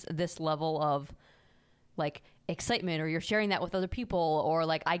experience this level of like excitement, or you're sharing that with other people, or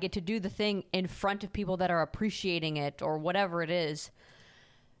like I get to do the thing in front of people that are appreciating it or whatever it is.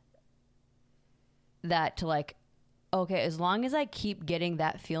 That to like, okay, as long as I keep getting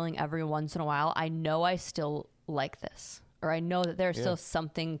that feeling every once in a while, I know I still like this, or I know that there's still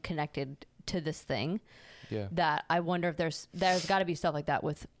something connected to this thing. Yeah. That I wonder if there's got to be stuff like that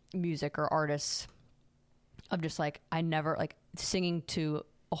with music or artists of just like, I never like singing to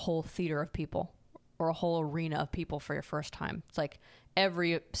a whole theater of people or a whole arena of people for your first time. It's like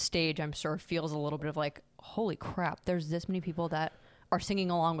every stage, I'm sure, feels a little bit of like, holy crap, there's this many people that are singing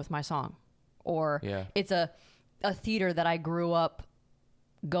along with my song. Or it's a theater that I grew up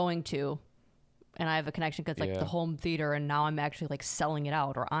going to and I have a connection because like the home theater, and now I'm actually like selling it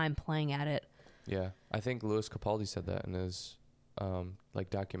out, or I'm playing at it. Yeah. I think Louis Capaldi said that in his like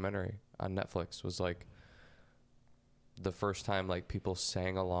documentary on Netflix, was like the first time like people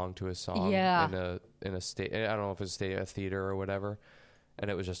sang along to his song in a state, I don't know if it's a theater or whatever, and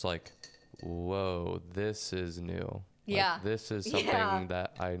it was just like, whoa, this is new. Like, this is something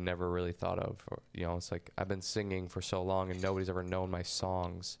that I never really thought of. Or, it's like I've been singing for so long and nobody's ever known my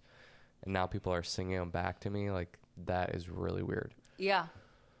songs, and now people are singing them back to me. Like, that is really weird. Yeah.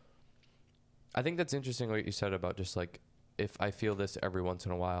 I think that's interesting what you said about just like, if I feel this every once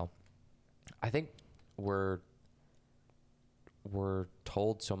in a while. I think we're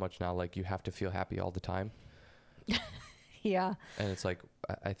told so much now, like, you have to feel happy all the time. Yeah. And it's like,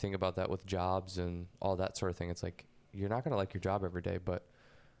 I think about that with jobs and all that sort of thing. It's like, you're not going to like your job every day, but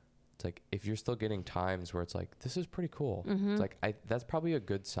it's like, if you're still getting times where it's like, this is pretty cool. Mm-hmm. It's like, that's probably a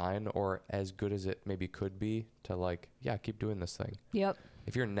good sign, or as good as it maybe could be, to like, yeah, keep doing this thing. Yep.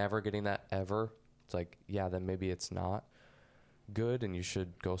 If you're never getting that ever, it's like, yeah, then maybe it's not good and you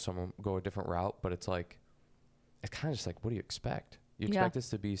should go a different route. But it's like, it's kind of just like, what do you expect? You expect this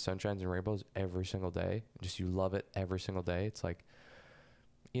to be sunshines and rainbows every single day. Just, you love it every single day. It's like,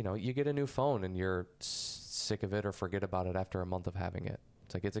 you get a new phone and you're sick of it or forget about it after a month of having it.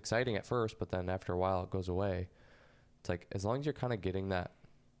 It's like, it's exciting at first, but then after a while it goes away. It's like, as long as you're kind of getting that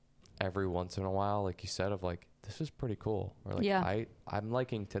every once in a while, like you said, of like, this is pretty cool. Or like, I'm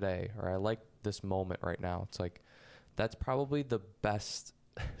liking today, or I like this moment right now. It's like, that's probably the best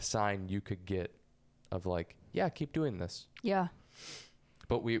sign you could get of like, yeah, keep doing this. Yeah.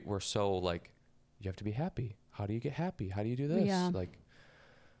 But we're so like, you have to be happy. How do you get happy? How do you do this? Yeah. Like,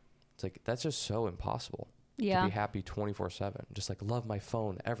 it's like, that's just so impossible. Yeah. To be happy 24/7. Just like, love my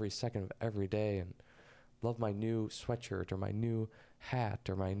phone every second of every day, and love my new sweatshirt or my new hat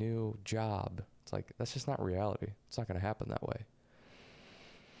or my new job. It's like, that's just not reality. It's not going to happen that way.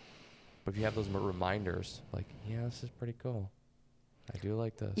 But if you have those reminders, like, yeah, this is pretty cool. I do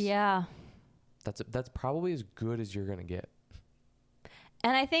like this. Yeah. That's probably as good as you're going to get.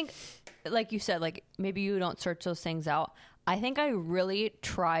 And I think, like you said, like maybe you don't search those things out. I think I really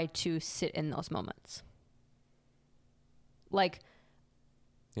try to sit in those moments. Like,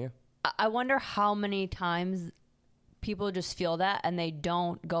 yeah, I wonder how many times people just feel that and they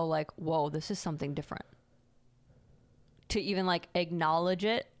don't go like, whoa, this is something different. To even like acknowledge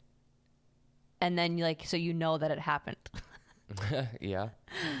it. And then like, so you know that it happened. Yeah.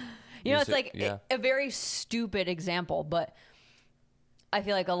 You know, it's like a very stupid example, but I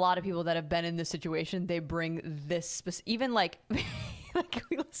feel like a lot of people that have been in this situation, they bring this, even like, like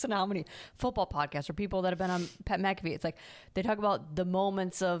we listen to how many football podcasts or people that have been on Pat McAfee. It's like they talk about the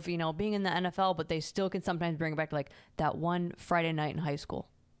moments of, you know, being in the NFL, but they still can sometimes bring it back to like that one Friday night in high school.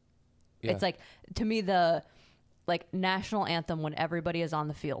 Yeah. It's like, to me, the like national anthem when everybody is on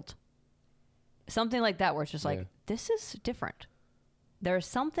the field. Something like that where it's just like, this is different. There's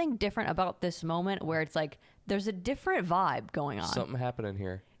something different about this moment where it's like, there's a different vibe going on. Something happening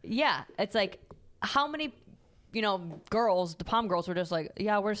here. Yeah. It's like, how many, you know, girls, the Palm girls were just like,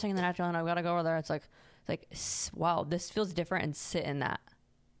 yeah, we're singing the national anthem. I got to go over there. It's like, wow, this feels different, and sit in that.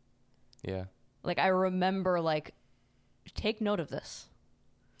 Yeah. Like, I remember, like, take note of this.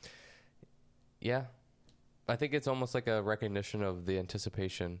 Yeah. I think it's almost like a recognition of the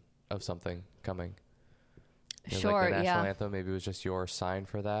anticipation of something coming. You know, sure, like the national anthem, maybe it was just your sign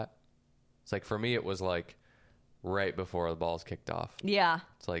for that. It's like, for me, it was like right before the ball's kicked off. Yeah.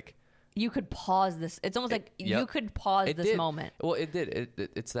 It's like, you could pause this. It's almost like you could pause this moment. Well, it did.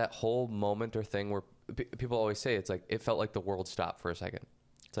 It's that whole moment or thing where people always say, it's like, it felt like the world stopped for a second.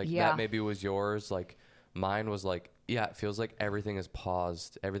 It's like, that maybe was yours. Like, mine was like, yeah, it feels like everything is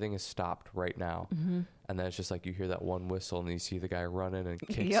paused. Everything is stopped right now. Mm-hmm. And then it's just like, you hear that one whistle and you see the guy running and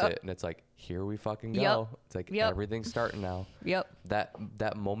kicks it. And it's like, here we fucking go. It's like, everything's starting now. Yep.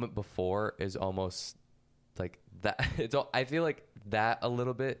 That moment before is almost like that. I feel like that a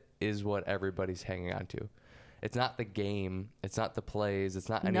little bit is what everybody's hanging on to. It's not the game. It's not the plays. It's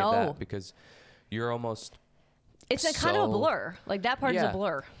not any of that, because you're almost... It's a kind of a blur. Like, that part is a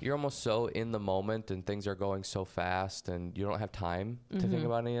blur. You're almost so in the moment and things are going so fast and you don't have time to think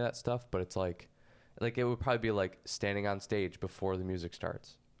about any of that stuff. But it's like it would probably be like standing on stage before the music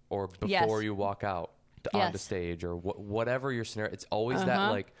starts, or before you walk out onto stage, or whatever your scenario. It's always that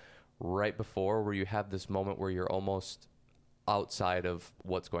like right before, where you have this moment where you're almost outside of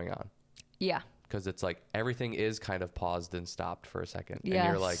what's going on. Yeah. Because it's like everything is kind of paused and stopped for a second. And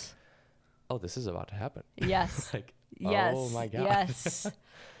you're like, oh, this is about to happen. Yes. Like, yes. Oh my God. Yes.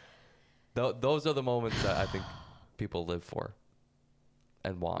 Those are the moments that I think people live for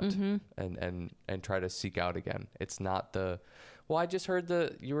and want and try to seek out again. It's not I just heard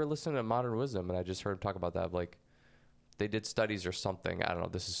you were listening to Modern Wisdom, and I just heard him talk about that. Like, they did studies or something. I don't know.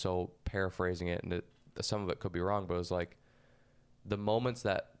 This is so paraphrasing it, and some of it could be wrong, but it was like the moments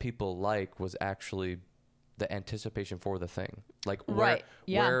that people like was actually the anticipation for the thing. Like,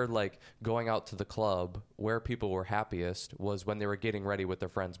 where like going out to the club, where people were happiest was when they were getting ready with their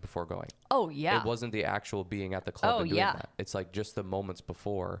friends before going. Oh yeah. It wasn't the actual being at the club and doing that. It's like just the moments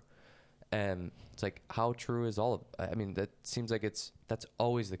before. And it's like, how true is all of it? I mean, that seems like that's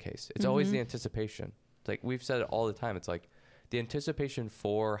always the case. It's always the anticipation. It's like, we've said it all the time. It's like the anticipation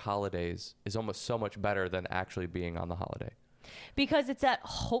for holidays is almost so much better than actually being on the holiday. Because it's that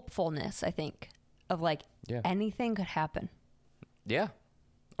hopefulness, I think, of like anything could happen. Yeah.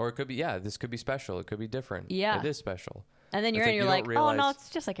 Or it could be, this could be special. It could be different. Yeah. It is special. And then you're like, oh no, it's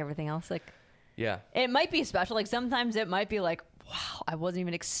just like everything else. Like, yeah. It might be special. Like, sometimes it might be like, wow, I wasn't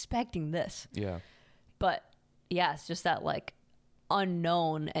even expecting this. Yeah. But yeah, it's just that like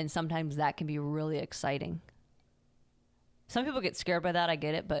unknown, and sometimes that can be really exciting. Some people get scared by that. I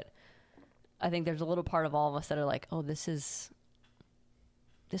get it, but I think there's a little part of all of us that are like, oh, this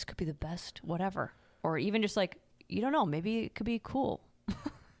could be the best, whatever. Or even just like, you don't know, maybe it could be cool.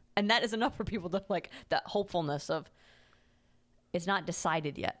 And that is enough for people to like that hopefulness of, it's not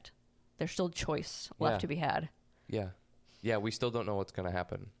decided yet. There's still choice left to be had. Yeah. Yeah, we still don't know what's going to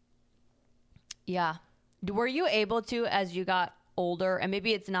happen. Yeah. Were you able to, as you got older, and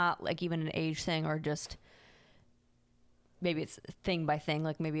maybe it's not like even an age thing, or just maybe it's thing by thing,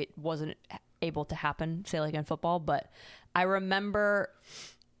 like maybe it wasn't able to happen, say like in football, but I remember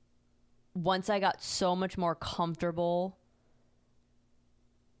once I got so much more comfortable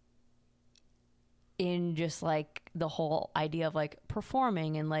in just like the whole idea of like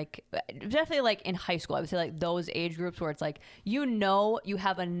performing, and like definitely like in high school, I would say like those age groups where it's like, you know, you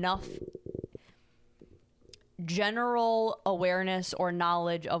have enough general awareness or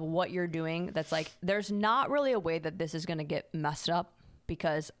knowledge of what you're doing that's like, there's not really a way that this is going to get messed up,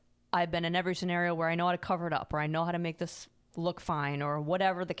 because I've been in every scenario where I know how to cover it up, or I know how to make this look fine or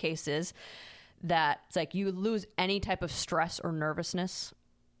whatever the case is, that it's like you lose any type of stress or nervousness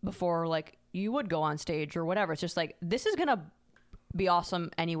before like you would go on stage or whatever. It's just like, this is going to be awesome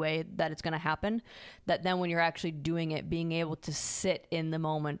anyway that it's going to happen, that then when you're actually doing it, being able to sit in the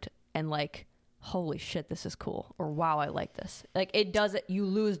moment and like, holy shit, this is cool, or wow, I like this. Like it does it. You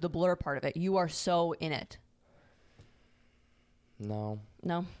lose the blur part of it. You are so in it. No.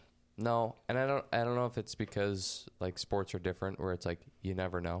 And I don't know if it's because like sports are different where it's like, you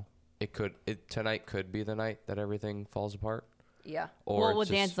never know. Tonight could be the night that everything falls apart. Yeah. Or well, with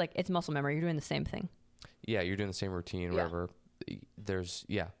dance, like it's muscle memory. You're doing the same thing. Yeah. You're doing the same routine, whatever.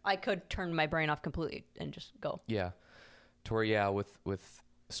 I could turn my brain off completely and just go. Yeah. To where, with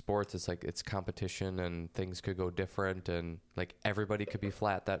sports, it's like it's competition and things could go different, and like everybody could be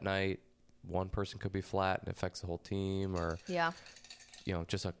flat that night. One person could be flat and it affects the whole team, or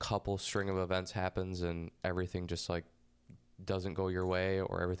just a couple string of events happens and everything just like doesn't go your way,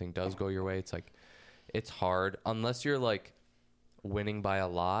 or everything does go your way. It's like, it's hard unless you're like winning by a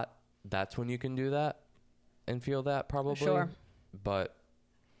lot. That's when you can do that and feel that probably. Sure. But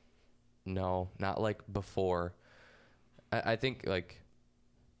no, not like before. I think like,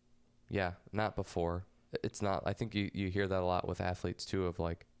 not before. It's not, I think you hear that a lot with athletes too, of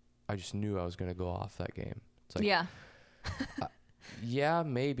like, I just knew I was going to go off that game. It's like, yeah,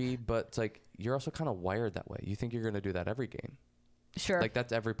 maybe, but it's like, you're also kind of wired that way. You think you're going to do that every game. Sure. Like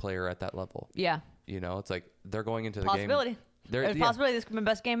that's every player at that level. Yeah. It's like they're going into the possibility. game. There's a possibility this could be the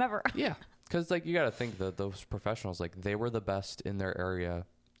best game ever. Yeah. Because, like, you got to think that those professionals, like, they were the best in their area.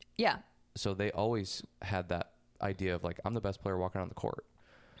 Yeah. So they always had that idea of, like, I'm the best player walking on the court.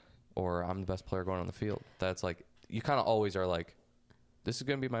 Or I'm the best player going on the field. That's, like, you kind of always are like, this is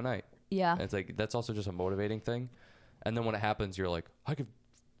going to be my night. Yeah. And it's, like, that's also just a motivating thing. And then when it happens, you're like, I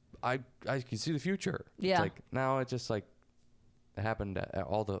can see the future. Yeah. It's like, now it just, like, it happened.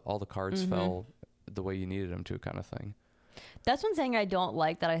 All the cards fell the way you needed them to, kind of thing. That's one thing I don't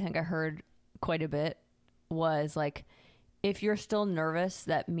like that I think I heard quite a bit was like, if you're still nervous,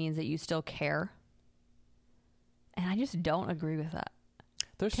 that means that you still care. And I just don't agree with that.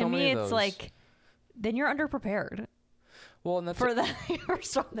 There's to so many me, of it's those. like, then you're underprepared. Well, and that's for that or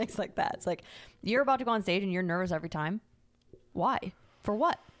some things like that. It's like, you're about to go on stage and you're nervous every time. Why? For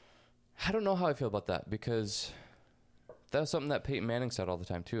what? I don't know how I feel about that, because that's something that Peyton Manning said all the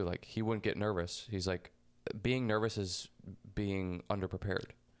time too. Like, he wouldn't get nervous. He's like, being nervous is being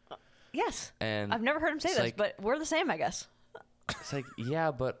underprepared. Yes. And I've never heard him say this, like, but we're the same, I guess. It's like, yeah,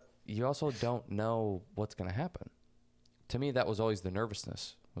 but you also don't know what's going to happen. To me, that was always the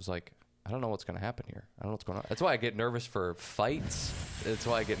nervousness. It was like, I don't know what's going to happen here. I don't know what's going on. That's why I get nervous for fights. It's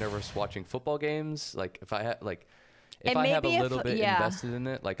why I get nervous watching football games. Like, if I have a little bit invested in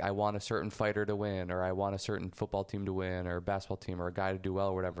it, like I want a certain fighter to win, or I want a certain football team to win, or a basketball team, or a guy to do well,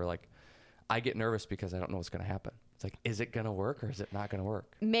 or whatever, like, I get nervous because I don't know what's going to happen. It's like, is it going to work or is it not going to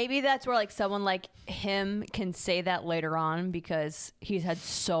work? Maybe that's where like someone like him can say that later on, because he's had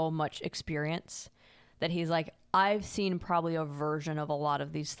so much experience that he's like, I've seen probably a version of a lot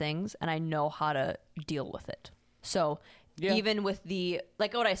of these things and I know how to deal with it. So even with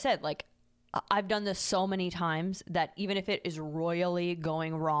like what I said, like I've done this so many times that even if it is royally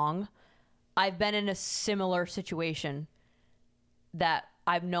going wrong, I've been in a similar situation that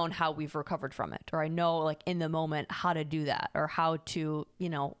I've known how we've recovered from it, or I know like in the moment how to do that, or how to,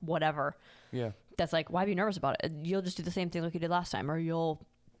 whatever. Yeah. That's like, why be nervous about it? You'll just do the same thing like you did last time, or you'll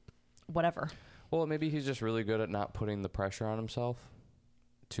whatever. Well, maybe he's just really good at not putting the pressure on himself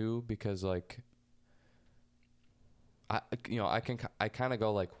too, because like, I kind of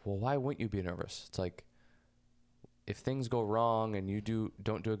go like, well, why wouldn't you be nervous? It's like, if things go wrong and you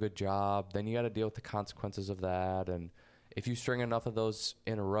don't do a good job, then you got to deal with the consequences of that. And if you string enough of those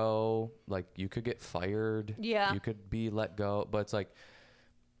in a row, like you could get fired. Yeah. You could be let go. But it's like,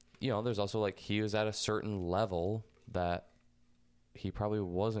 there's also like, he was at a certain level that he probably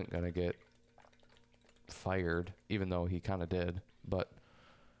wasn't going to get fired, even though he kind of did. But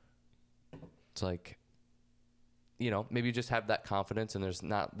it's like, maybe you just have that confidence and there's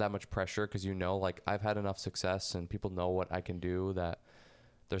not that much pressure, because like I've had enough success and people know what I can do, that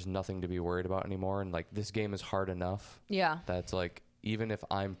there's nothing to be worried about anymore. And like, this game is hard enough. Yeah. That's like, even if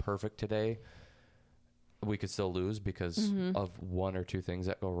I'm perfect today, we could still lose because of one or two things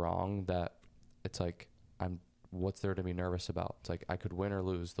that go wrong, that it's like, what's there to be nervous about? It's like, I could win or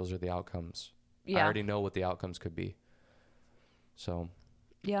lose. Those are the outcomes. Yeah. I already know what the outcomes could be. So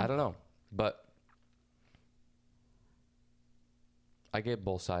I don't know, but I get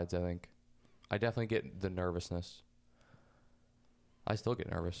both sides. I think I definitely get the nervousness. I still get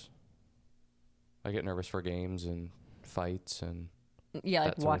nervous. I get nervous for games and fights and yeah,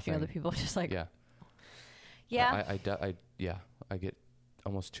 like that sort of watching thing. other people just like Yeah. yeah. I get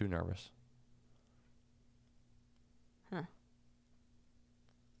almost too nervous. Huh.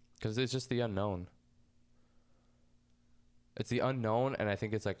 Because it's just the unknown. It's the unknown, and I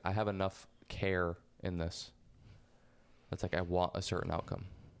think it's like I have enough care in this. It's like I want a certain outcome.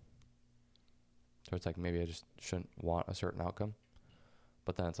 So it's like maybe I just shouldn't want a certain outcome.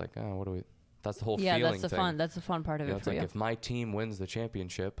 But then it's like, oh, what do we... That's the whole feeling that's the thing. fun. That's the fun part of it It's for like you. if my team wins the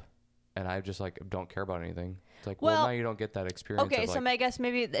championship and I just like don't care about anything, it's like, Well, well, now you don't get that experience. Okay, so I guess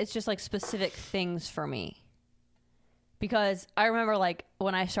maybe it's just like specific things for me. Because I remember like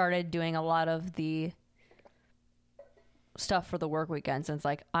when I started doing a lot of the stuff for the work weekends, and it's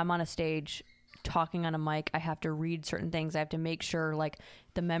like I'm on a stage talking on a mic, I have to read certain things, I have to make sure like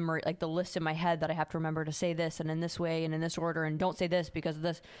the memory, like the list in my head that I have to remember to say this and in this way and in this order, and don't say this because of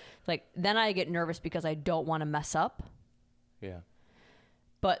this. Like then I get nervous because I don't want to mess up. Yeah.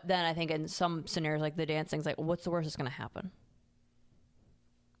 But then I think in some scenarios like the dancing's like, what's the worst that's going to happen?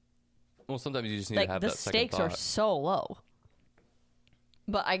 Well, sometimes you just need Like to have the that second stakes thought. are so low.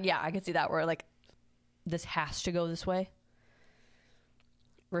 But I can see that where like this has to go this way.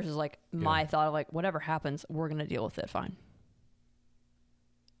 Versus like my thought of like whatever happens, we're gonna deal with it fine.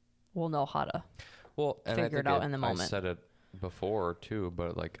 We'll know how to figure it out in the moment. I said it before too,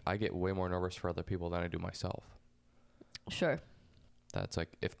 but like I get way more nervous for other people than I do myself. Sure. That's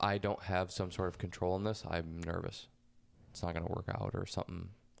like if I don't have some sort of control in this, I'm nervous. It's not gonna work out or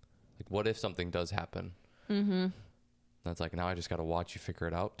something. Like what if something does happen? Mm-hmm. That's like now I just gotta watch you figure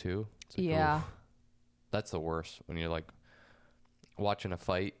it out too. It's like, Yeah. oof. That's the worst when you're like watching a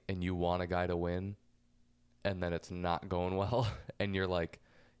fight and you want a guy to win and then it's not going well and you're like,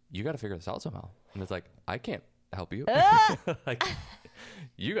 you got to figure this out somehow. And it's like, I can't help you. Like,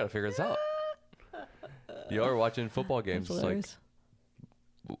 you got to figure this out. You are watching football games. It's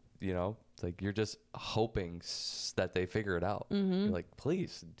like, you know, it's like you're just hoping that they figure it out. Mm-hmm. You're like,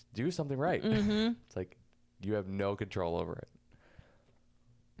 please do something right. Mm-hmm. It's like you have no control over it.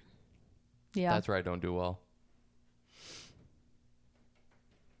 Yeah. That's where I don't do well.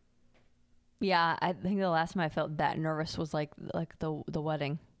 Yeah, I think the last time I felt that nervous was like the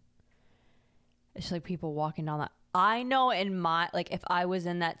wedding. It's just like people walking down that. I know in my like if I was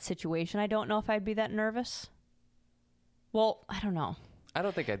in that situation, I don't know if I'd be that nervous. Well, I don't know. I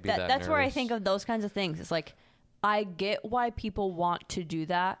don't think I'd be that That's nervous. where I think of those kinds of things. It's like I get why people want to do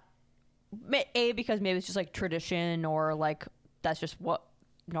that. A, because maybe it's just like tradition or like that's just what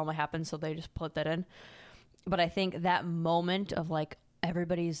normally happens, so they just put that in. But I think that moment of like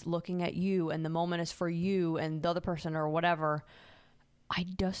everybody's looking at you and the moment is for you and the other person or whatever, I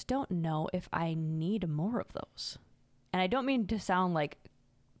just don't know if I need more of those. And I don't mean to sound like,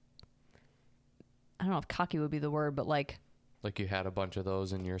 I don't know if cocky would be the word, but like you had a bunch of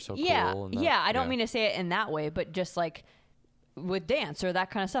those and you're so yeah, cool. And yeah. I don't mean to say it in that way, but just like with dance or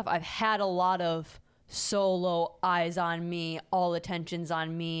that kind of stuff, I've had a lot of solo eyes on me, all attention's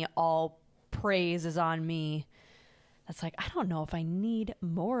on me, all praise is on me. That's like, I don't know if I need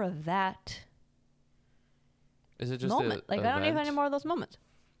more of that. Is it just moment? Like, I don't need any more of those moments.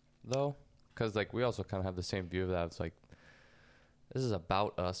 Though? Because, like, we also kind of have the same view of that. It's like, this is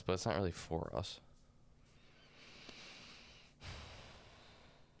about us, but it's not really for us.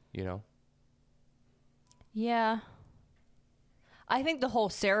 You know? Yeah. I think the whole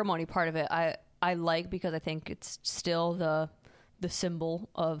ceremony part of it, I like because I think it's still the symbol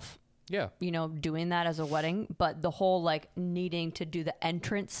of, Yeah. you know, doing that as a wedding. But the whole, like, needing to do the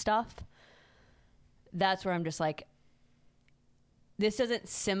entrance stuff, that's where I'm just like, this doesn't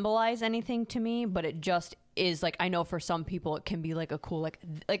symbolize anything to me, but it just is like, I know for some people it can be like a cool,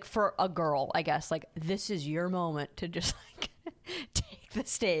 like for a girl, I guess, like this is your moment to just like take the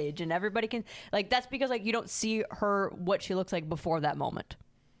stage and everybody can, like, that's because like you don't see her, what she looks like before that moment.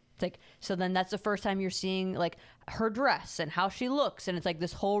 It's like, so then that's the first time you're seeing like her dress and how she looks. And it's like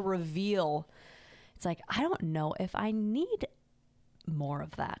this whole reveal. It's like, I don't know if I need more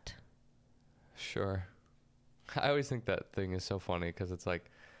of that. Sure. I always think that thing is so funny because it's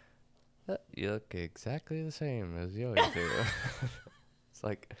like, you look exactly the same as you always do. It's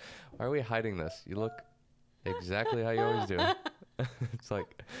like, why are we hiding this? You look exactly how you always do. It's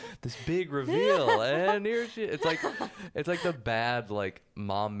like this big reveal, and here she. It's like the bad like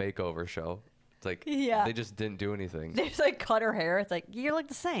mom makeover show. It's like they just didn't do anything. They just like cut her hair. It's like, you look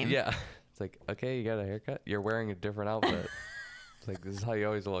the same. Yeah. It's like, okay, you got a haircut. You're wearing a different outfit. It's like, this is how you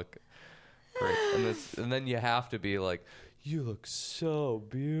always look. Great. And then you have to be like, you look so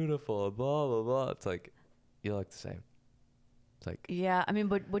beautiful, blah blah blah. It's like, you look the same. It's like, yeah, I mean,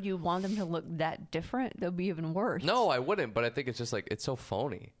 but would you want them to look that different? That would be even worse. no, I wouldn't. But I think it's just like, it's so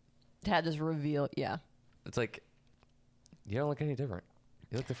phony. To have this reveal, yeah. It's like, you don't look any different.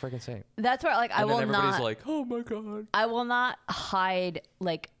 You look the freaking same. That's why, like, and I will everybody's not. like, oh my god. I will not hide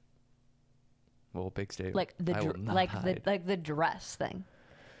like. Well, big statement. Like the dress thing.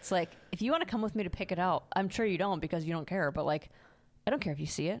 It's like, if you want to come with me to pick it out, I'm sure you don't because you don't care. But like, I don't care if you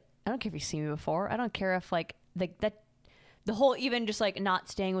see it. I don't care if you see me before. I don't care if like the whole even just like not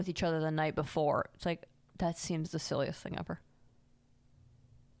staying with each other the night before. It's like, that seems the silliest thing ever.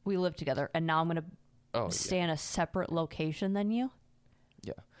 We live together, and now I'm gonna stay in a separate location than you.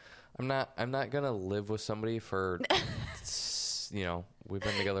 Yeah, I'm not gonna live with somebody for you know, we've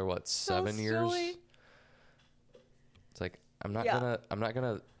been together what, 7 years. Silly. It's like, I'm not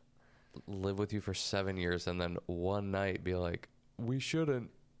gonna live with you for 7 years and then one night be like, we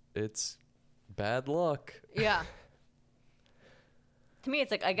shouldn't. It's bad luck. Yeah. To me,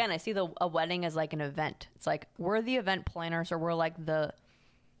 it's like, again, I see a wedding as like an event. It's like, we're the event planners, or we're like the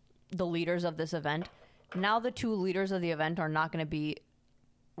leaders of this event. Now the two leaders of the event are not going to be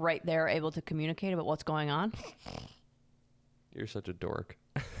right there able to communicate about what's going on. You're such a dork.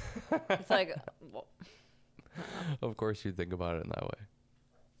 It's like, well, of course you think about it in that way.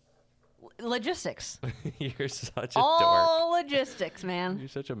 Logistics. You're such a dork. All logistics, man. You're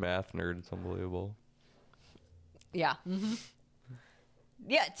such a math nerd. It's unbelievable. Yeah. Mm-hmm.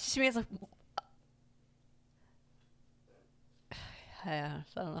 Yeah, to me, it's like, yeah,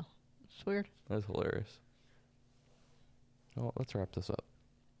 I don't know. It's weird. That's hilarious. Well, let's wrap this up.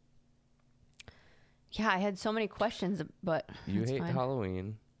 Yeah, I had so many questions, but you hate fine.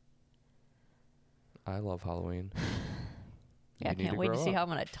 Halloween. I love Halloween. Yeah, I can't wait to see how I'm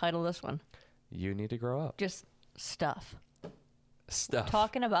going to title this one. You need to grow up. Just stuff. Stuff.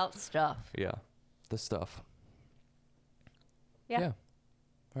 Talking about stuff. Yeah. The stuff. Yeah.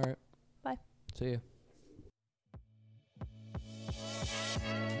 All right. Bye. See ya.